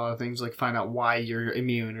for a lot of things, find out why you're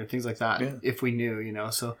immune or things like that if we knew,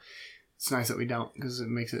 so it's nice that we don't, because it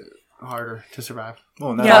makes it harder to survive.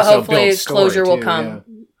 Well, hopefully closure will come.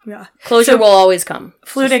 Yeah. Closure will always come.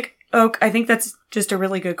 Fluidic Oak, I think that's just a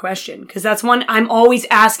really good question, because that's one I'm always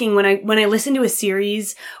asking when I listen to a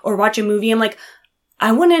series or watch a movie. I'm like,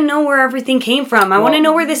 I want to know where everything came from. I want to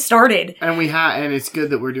know where this started. And and it's good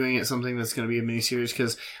that we're doing it something that's going to be a miniseries,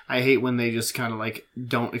 because I hate when they just kind of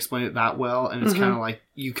don't explain it that well, and it's kind of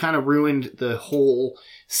you kind of ruined the whole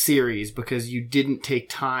series because you didn't take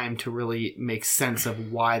time to really make sense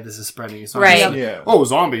of why this is spreading. It's not just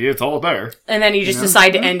zombie, it's all there. And then you just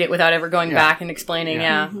decide to end it without ever going back and explaining.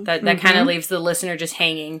 That kind of leaves the listener just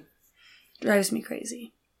hanging. Drives me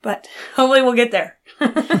crazy. But hopefully we'll get there.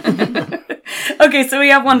 Okay, so we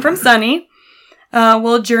have one from Sunny.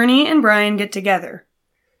 Will Journey and Brian get together?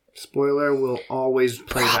 Spoiler, we'll always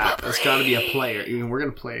play that. That's got to be a player. We're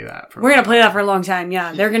going to play that. We're going to play that for a long time,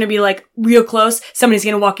 yeah. They're going to be real close. Somebody's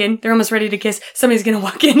going to walk in. They're almost ready to kiss. Somebody's going to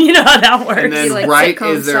walk in. You know how that works. And then right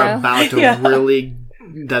as they're about to really,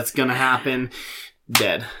 that's going to happen,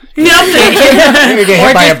 dead. Yep. You're going to get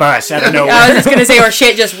hit by a bus out of nowhere. I was just going to say, or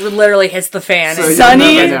shit just literally hits the fan. So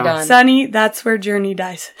Sunny, that's where Journey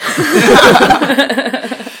dies.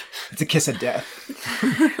 It's a kiss of death.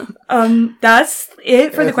 That's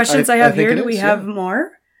it for the questions I have here. Do we have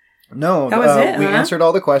more? No, that was it. We answered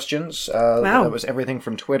all the questions. Wow. That was everything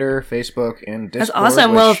from Twitter, Facebook, and Discord. That's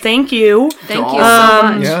awesome. Well, thank you. Thank you so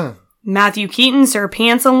much. Yeah. Matthew Keaton, Sir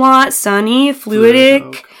Pants-a-Lot, Sunny,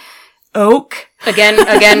 Fluidic, Oak. Again,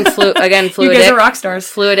 Fluidic. You guys are rock stars.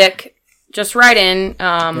 Fluidic. Just write in.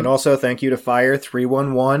 And also thank you to Fire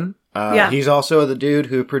 311 He's also the dude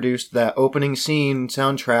who produced that opening scene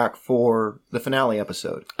soundtrack for the finale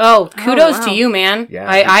episode. Oh, kudos wow. to you, man. Yeah.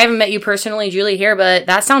 I haven't met you personally, Julie, here, but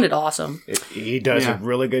that sounded awesome. He does a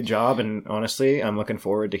really good job, and honestly, I'm looking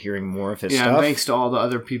forward to hearing more of his Yeah, stuff. and thanks to all the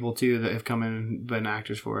other people, too, that have come in and been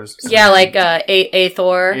actors for us. Yeah, like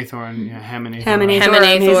Aethor. Aethor and Hem and Aethor. Hem and Aethor. Hem and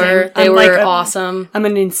Aethor. Amazing. They I'm were like awesome. I'm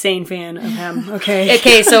an insane fan of Hem. Okay.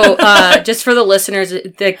 Okay, so just for the listeners,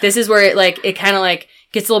 this is where it kind of like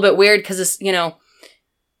gets a little bit weird because it's,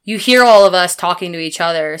 you hear all of us talking to each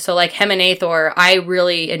other. So like Hem and Aethor, I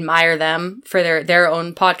really admire them for their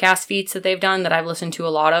own podcast feats that they've done that I've listened to a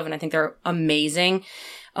lot of, and I think they're amazing.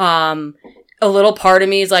 A little part of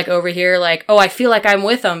me is like over here, like, oh, I feel like I'm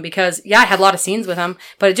with them because I had a lot of scenes with them,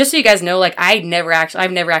 but just so you guys know, like I've never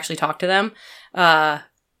actually talked to them. But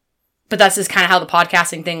that's just kind of how the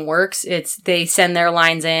podcasting thing works. It's they send their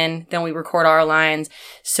lines in, then we record our lines.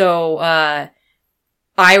 So,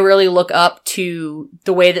 I really look up to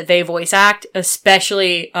the way that they voice act,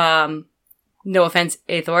 especially, no offense,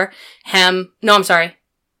 Aethor. Hem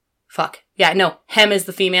is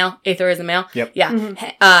the female, Aethor is the male. Yep. Yeah.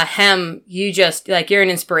 Mm-hmm. Hem, you just, you're an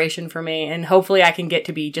inspiration for me, and hopefully I can get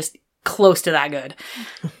to be just close to that good.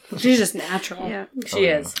 She's just natural. Yeah. She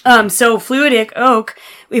is. So Fluidic Oak,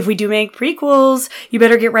 if we do make prequels, you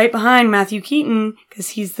better get right behind Matthew Keaton, because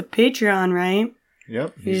he's the Patreon, right?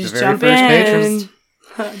 Yep. You He's just the very jump first in. patron.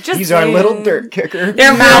 He's our little dirt kicker.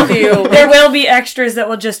 They're Matthew. There will be extras that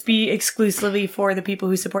will just be exclusively for the people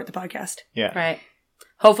who support the podcast. Yeah. Right.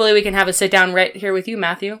 Hopefully we can have a sit down right here with you,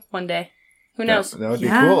 Matthew, one day. Who knows? That would be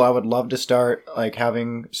cool. I would love to start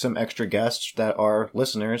having some extra guests that are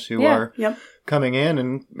listeners who are coming in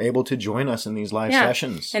and able to join us in these live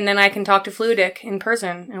sessions. And then I can talk to Fluidic in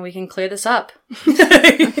person and we can clear this up.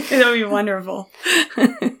 That would be wonderful.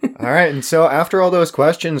 All right. And so after all those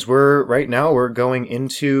questions, we're going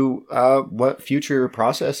into what future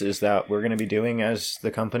processes that we're going to be doing as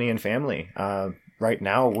the company and family. Right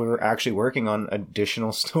now, we're actually working on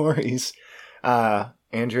additional stories.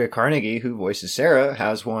 Andrea Carnegie, who voices Sarah,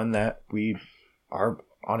 has one that we are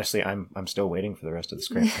honestly. I'm still waiting for the rest of the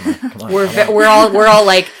script. Come on. We're all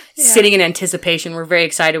like sitting in anticipation. We're very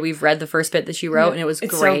excited. We've read the first bit that she wrote, and it was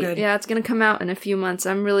It's great. so good. Yeah, it's going to come out in a few months.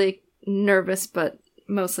 I'm really nervous, but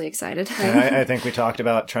mostly excited. And I think we talked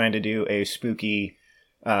about trying to do a spooky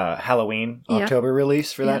Halloween October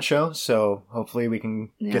release for that show. So hopefully we can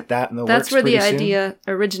get that in the works. That's where the pretty soon. idea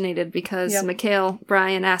originated because Mikhail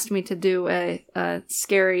Bryan asked me to do a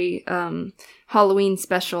scary Halloween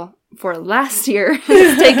special for last year.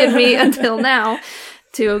 It's taken me until now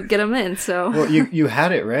to get them in. So well, you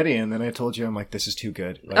had it ready, and then I told you, I'm like, this is too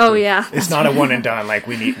good. It's not a one and done. Like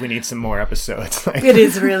we need some more episodes. It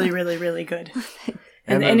is really, really, really good.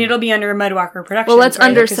 And it'll be under Mudwalker Productions. well, let's right?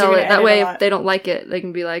 undersell it. That edit way, a lot. if they don't like it, they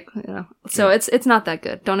can be like, So it's not that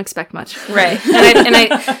good. Don't expect much. Right. And I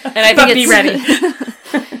think But it's be ready.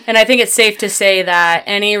 And I think it's safe to say that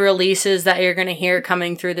any releases that you're going to hear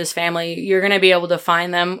coming through this family, you're going to be able to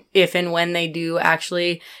find them if and when they do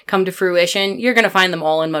actually come to fruition. You're going to find them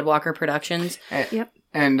all in Mudwalker Productions. Yep.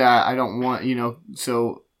 And I don't want,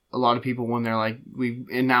 so a lot of people, when they're like, we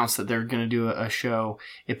announce that they're going to do a show,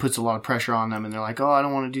 it puts a lot of pressure on them, and they're like, oh, I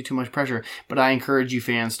don't want to do too much pressure. But I encourage you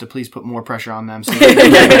fans to please put more pressure on them. So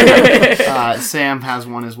Sam has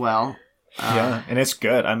one as well. Yeah, and it's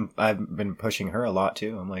good. I've been pushing her a lot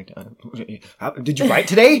too. I'm like, did you write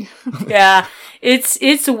today? Yeah,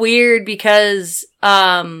 it's weird because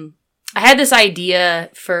I had this idea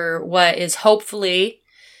for what is hopefully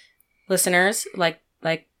listeners like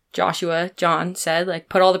John said, like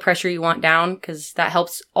put all the pressure you want down because that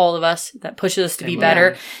helps all of us. That pushes us to be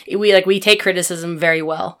better. We take criticism very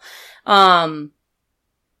well.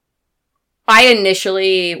 I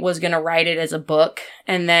initially was going to write it as a book,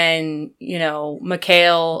 and then,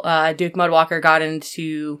 Mikhail, Duke Mudwalker got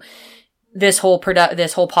into this whole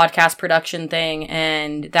podcast production thing,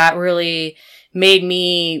 and that really made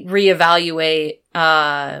me reevaluate,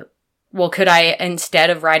 could I, instead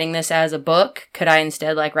of writing this as a book, could I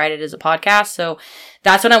instead write it as a podcast? So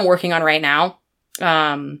that's what I'm working on right now.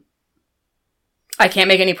 I can't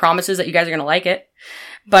make any promises that you guys are going to like it.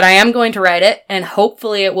 But I am going to write it, and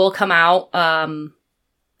hopefully it will come out,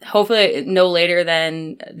 hopefully no later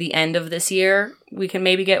than the end of this year. We can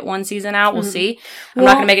maybe get one season out. We'll see. I'm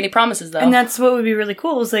not going to make any promises, though. And that's what would be really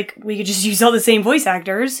cool is, we could just use all the same voice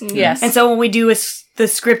actors. Yes. And so when we do the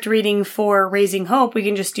script reading for Raising Hope, we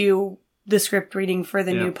can just do the script reading for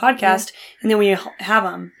the new podcast, and then we have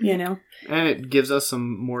them, you know. And it gives us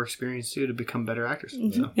some more experience too to become better actors.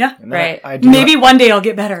 So. Yeah, And Right. I do maybe one day I'll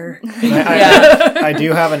get better. I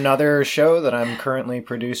do have another show that I'm currently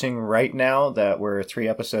producing right now that we're 3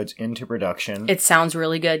 episodes into production. It sounds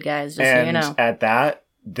really good, guys, just and so you know. at that,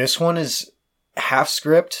 this one is half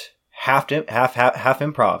script, half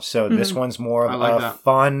improv. So this one's more I of like a that.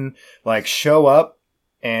 fun, like, show up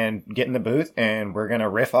and get in the booth, and we're gonna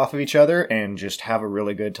riff off of each other and just have a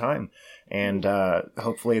really good time. And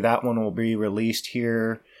hopefully that one will be released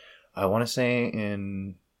here, I want to say,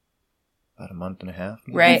 in about a month and a half.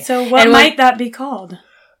 maybe. Right. So what And might that be called?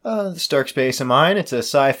 The Stark Space of Mine. It's a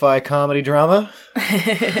sci-fi comedy drama. I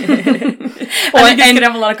think it's gonna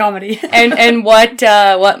have a lot of comedy. and what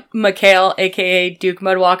Mikhail, aka Duke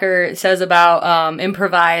Mudwalker, says about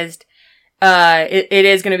improvised, it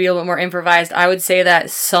is going to be a little bit more improvised. I would say that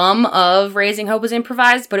some of Raising Hope was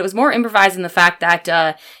improvised, but it was more improvised in the fact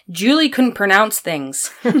that Julie couldn't pronounce things,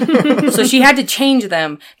 so she had to change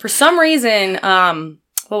them for some reason.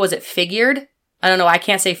 What was it? Figured? I don't know. I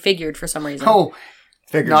can't say figured for some reason. Oh,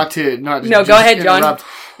 Figured. not to No, just go ahead, John. interrupt.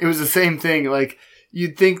 It was the same thing. Like,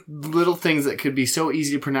 you'd think little things that could be so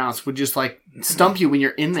easy to pronounce would just, like, stump you when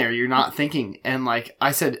you're in there. You're not thinking. And, like,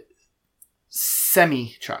 I said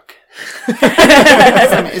semi-truck.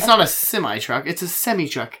 It's not a semi-truck. It's a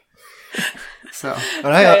semi-truck. So.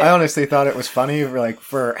 But I honestly thought it was funny,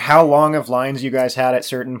 for how long of lines you guys had at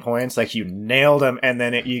certain points. Like, you nailed them, and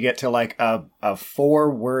then you get to, like, a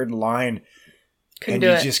 4-word line. Couldn't and do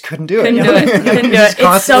you it. just couldn't do it. Couldn't you do know? it. Couldn't do Just it.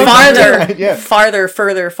 It's so constantly farther, yeah. farther,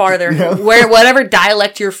 further. Yeah. Whatever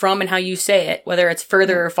dialect you're from and how you say it, whether it's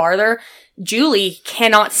further or farther, Julie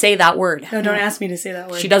cannot say that word. No, don't ask me to say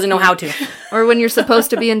that word. She doesn't know how to. Or when you're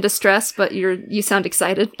supposed to be in distress, but you sound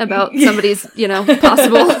excited about somebody's,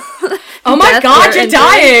 possible. Oh my death God, or you're injury.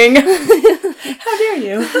 dying! How dare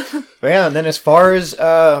you? But yeah, and then as far as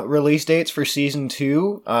release dates for season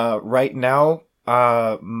 2, right now,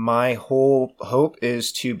 my whole hope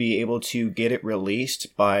is to be able to get it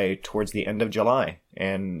released by towards the end of July.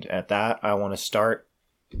 And at that, I want to start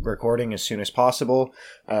recording as soon as possible.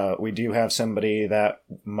 We do have somebody that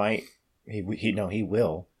he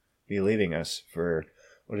will be leaving us for,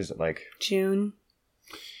 what is it, like June.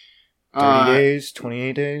 30 days,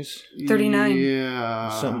 28 days, 39. Yeah.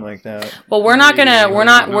 something like that. Well, we are,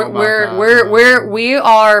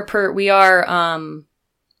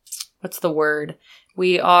 what's the word?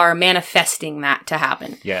 We are manifesting that to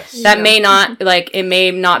happen. Yes. That may not, it may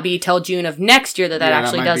not be till June of next year that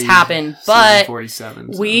actually might does be happen, season but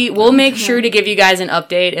 47, so. we'll make sure to give you guys an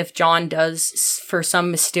update if John does, for some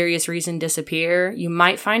mysterious reason, disappear. You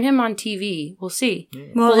might find him on TV. We'll see.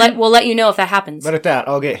 Well, We'll let you know if that happens. But at that,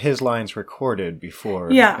 I'll get his lines recorded before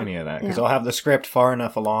Yeah. any of that. Because I'll have the script far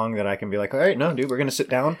enough along that I can be like, all right, no, dude, we're going to sit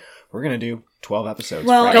down. We're going to do 12 episodes.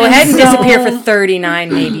 Well, right Go now." ahead and So- disappear for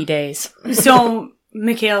 39 maybe days. So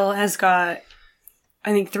Mikhail has got,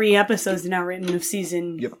 I think, 3 episodes now written of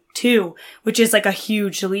season 2, which is like a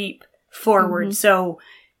huge leap forward. So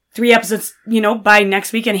 3 episodes, by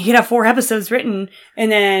next weekend, he'd have 4 episodes written, and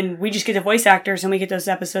then we just get the voice actors and we get those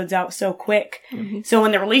episodes out so quick. So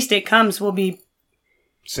when the release date comes, we'll be,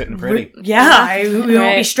 Sitting pretty. we won't be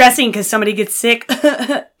Right. stressing because somebody gets sick.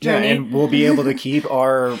 Yeah, Journey. and we'll be able to keep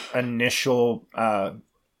our initial,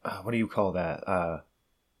 what do you call that?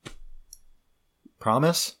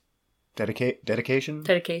 Promise? Dedication?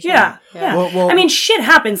 Dedication. Yeah. Well, I mean, shit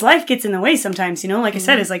happens. Life gets in the way sometimes, Like I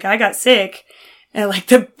said, it's like I got sick at like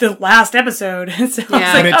the last episode. So I was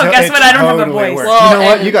Yeah. like, But oh, guess it what? I don't have a totally voice. works. Well, you know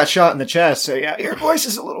what? and- You got shot in the chest, so yeah, your voice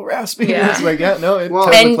is a little raspy. Yeah. It's like, yeah, no, it Well,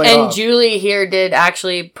 totally played And off. Julie here did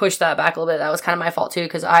actually push that back a little bit. That was kind of my fault too,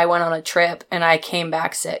 because I went on a trip and I came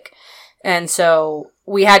back sick. And so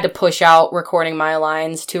we had to push out recording my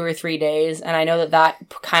lines 2 or 3 days. And I know that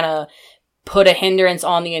kind of put a hindrance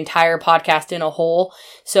on the entire podcast in a whole.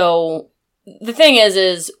 So the thing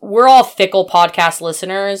is we're all fickle podcast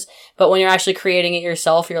listeners, but when you're actually creating it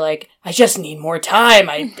yourself, you're like, I just need more time.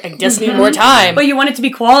 I just need more time. But you want it to be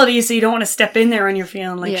quality, so you don't want to step in there when you're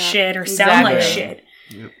feeling like shit or sound like Exactly.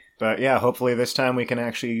 shit. But yeah, hopefully this time we can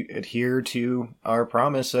actually adhere to our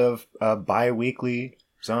promise of a bi-weekly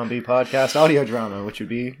zombie podcast audio drama, which would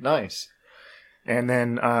be nice. And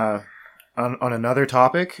then on another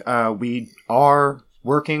topic, we are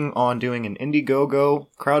working on doing an Indiegogo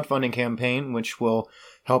crowdfunding campaign, which will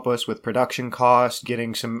help us with production costs,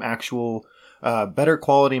 getting some actual better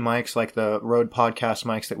quality mics like the Rode podcast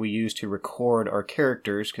mics that we use to record our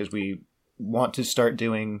characters, because we want to start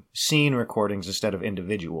doing scene recordings instead of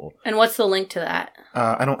individual. And what's the link to that?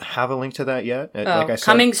 I don't have a link to that yet. Like I said,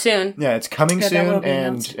 coming soon. Yeah, it's coming Yeah, that will soon, be and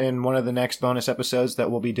announced. in one of the next bonus episodes that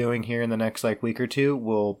we'll be doing here in the next week or two,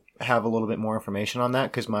 we'll have a little bit more information on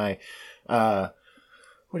that because my,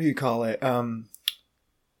 what do you call it?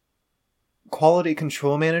 Quality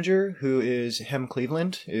control manager, who is Hem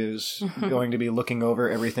Cleveland, is going to be looking over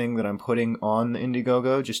everything that I'm putting on the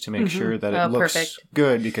Indiegogo just to make sure that it looks perfect.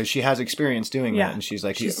 good because she has experience doing Yeah. that, and she's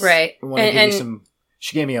like, Right. I want to give you some.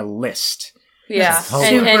 She gave me a list. Yeah,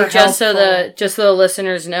 Super and just so helpful. the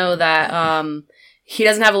listeners know that he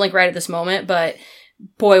doesn't have a link right at this moment, but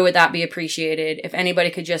boy, would that be appreciated if anybody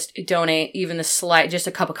could just donate even just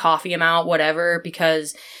a cup of coffee amount, whatever,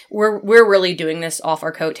 because we're really doing this off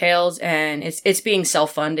our coattails, and it's being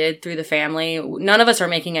self-funded through the family. None of us are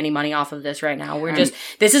making any money off of this right now.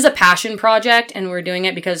 This is a passion project, and we're doing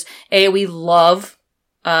it because we love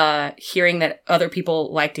hearing that other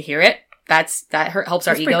people like to hear it. That helps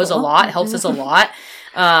our egos a lot, helps us a lot.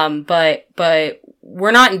 But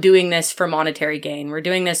we're not doing this for monetary gain. We're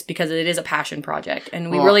doing this because it is a passion project, and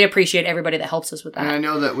we really appreciate everybody that helps us with that. And I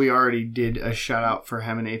know that we already did a shout out for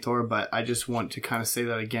Hem and Athor, but I just want to kind of say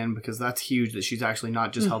that again because that's huge that she's actually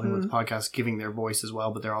not just helping with the podcast, giving their voice as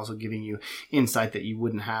well, but they're also giving you insight that you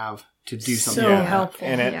wouldn't have to do something. So like that. helpful.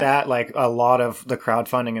 And at that, a lot of the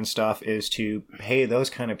crowdfunding and stuff is to pay those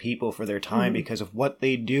kind of people for their time because of what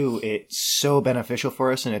they do. It's so beneficial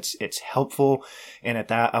for us, and it's helpful. And at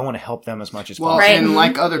that, I want to help them as much as Well, possible. and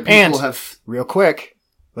like other people And have. real quick,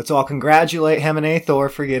 let's all congratulate Hem and Athor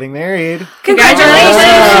for getting married.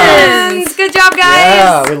 Congratulations! Good job, guys.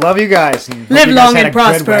 Yeah, we love you guys. And hope Live you guys long had and a good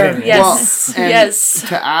prosper. wedding. Yes. And Yes.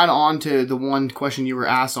 To add on to the one question you were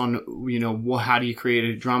asked on, how do you create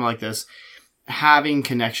a drama like this? Having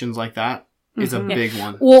connections like that is a big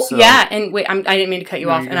one. Well, So- yeah, and wait, I didn't mean to cut you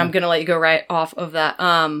No, off, you're and I'm good. going to let you go right off of that.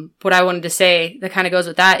 What I wanted to say that kind of goes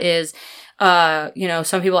with that is,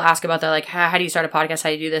 some people ask about that, like, how do you start a podcast? How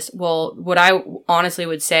do you do this? Well, what I honestly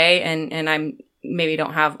would say, and I'm maybe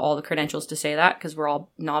don't have all the credentials to say that because we're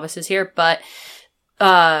all novices here, but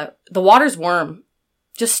the water's warm.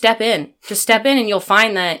 Just step in, and you'll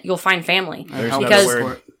find family. There's because another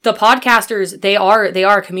word. the podcasters, they are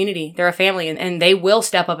a community. They're a family, and they will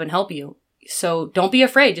step up and help you. So don't be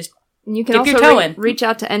afraid. Just You can dip your also toe in. reach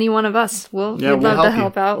out to any one of us. We'd we'll love to help you.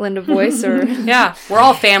 help out, lend a voice or yeah, we're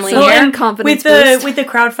all family so here. and confidence With the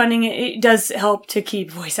crowdfunding, it does help to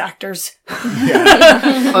keep voice actors.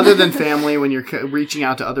 Other than family, when you're reaching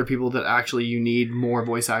out to other people that actually you need more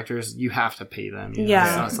voice actors, you have to pay them. Yeah.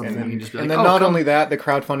 It's not something you can just be like, And then oh, not come. only that, the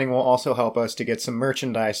crowdfunding will also help us to get some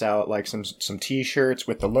merchandise out, like some t-shirts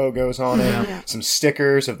with the logos on it, some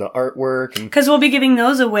stickers of the artwork, and Because we'll be giving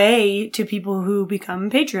those away to people who become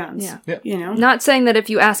Patreons. Yeah. You know? Not saying that if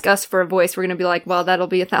you ask us for a voice, we're going to be like, well, that'll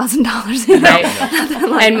be $1,000. Right.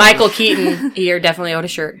 And Michael Keaton, you're definitely owed a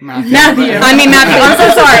shirt. Matthew. Matthew. I'm so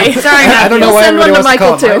sorry. Sorry, I Matthew. don't know We'll why send one everybody to wants to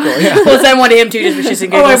call Michael, him too. Michael. Yeah. We'll send one to him too, just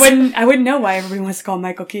in case. Oh, I wouldn't know why everyone wants to call him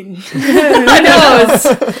Michael Keaton. I know.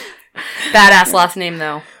 Badass last name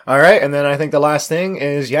though. All right, and then I think the last thing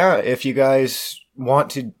is, if you guys want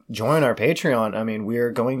to join our Patreon, I mean,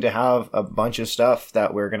 we're going to have a bunch of stuff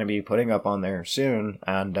that we're going to be putting up on there soon,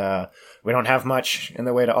 and we don't have much in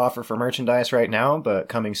the way to offer for merchandise right now, but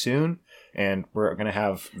coming soon. And we're going to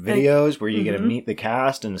have videos where you get to meet the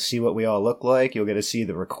cast and see what we all look like. You'll get to see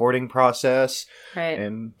the recording process. Right.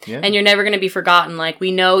 And And you're never going to be forgotten. Like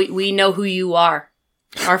we know who you are.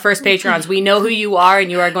 Our first Patrons, we know who you are, and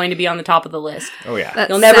you are going to be on the top of the list. oh yeah. That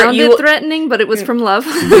You'll never- sounded you- threatening, but it was from love.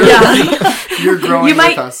 You're growing You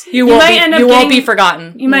might- with us. You might end up won't be getting-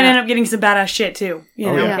 forgotten. You might end up getting some badass shit too.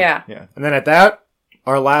 You know? yeah. And then at that,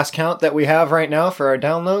 our last count that we have right now for our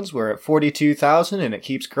downloads, we're at 42,000, and it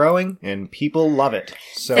keeps growing, and people love it.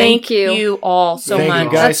 So Thank you. you all so Thank much. you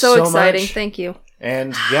guys That's so exciting. much. Thank you.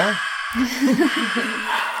 And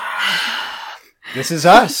this is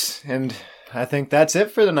us, and I think that's it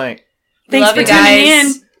for the night. Thanks Love for you tuning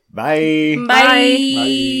guys. in. Bye.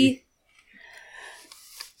 Bye.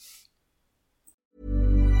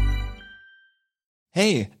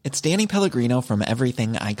 Hey, it's Danny Pellegrino from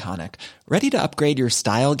Everything Iconic. Ready to upgrade your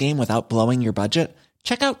style game without blowing your budget?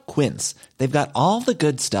 Check out Quince. They've got all the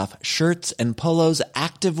good stuff, shirts and polos,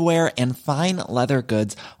 activewear, and fine leather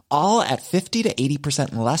goods, all at 50 to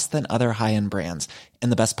 80% less than other high-end brands. And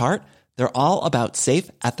the best part? They're all about safe,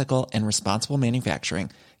 ethical, and responsible manufacturing.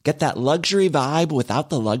 Get that luxury vibe without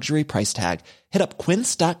the luxury price tag. Hit up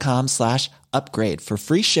quince.com/upgrade for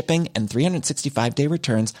free shipping and 365-day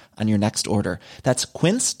returns on your next order. That's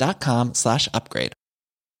quince.com/upgrade.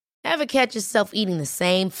 Ever catch yourself eating the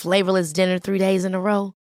same flavorless dinner 3 days in a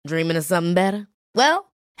row? Dreaming of something better?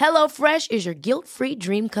 Well, HelloFresh is your guilt-free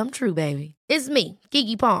dream come true, baby. It's me,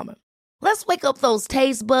 Keke Palmer. Let's wake up those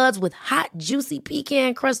taste buds with hot, juicy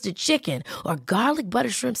pecan-crusted chicken or garlic butter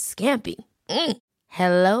shrimp scampi.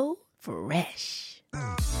 Hello Fresh.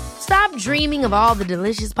 Stop dreaming of all the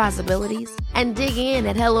delicious possibilities and dig in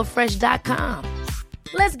at HelloFresh.com.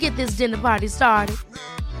 Let's get this dinner party started.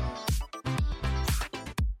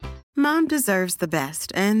 Mom deserves the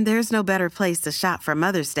best, and there's no better place to shop for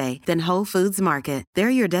Mother's Day than Whole Foods Market. They're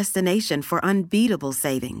your destination for unbeatable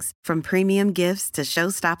savings, from premium gifts to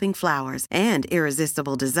show-stopping flowers and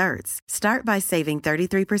irresistible desserts. Start by saving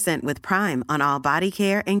 33% with Prime on all body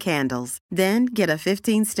care and candles. Then get a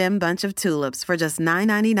 15-stem bunch of tulips for just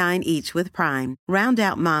 $9.99 each with Prime. Round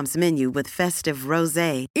out Mom's menu with festive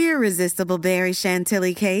rosé, irresistible berry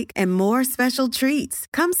chantilly cake, and more special treats.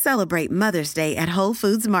 Come celebrate Mother's Day at Whole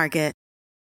Foods Market.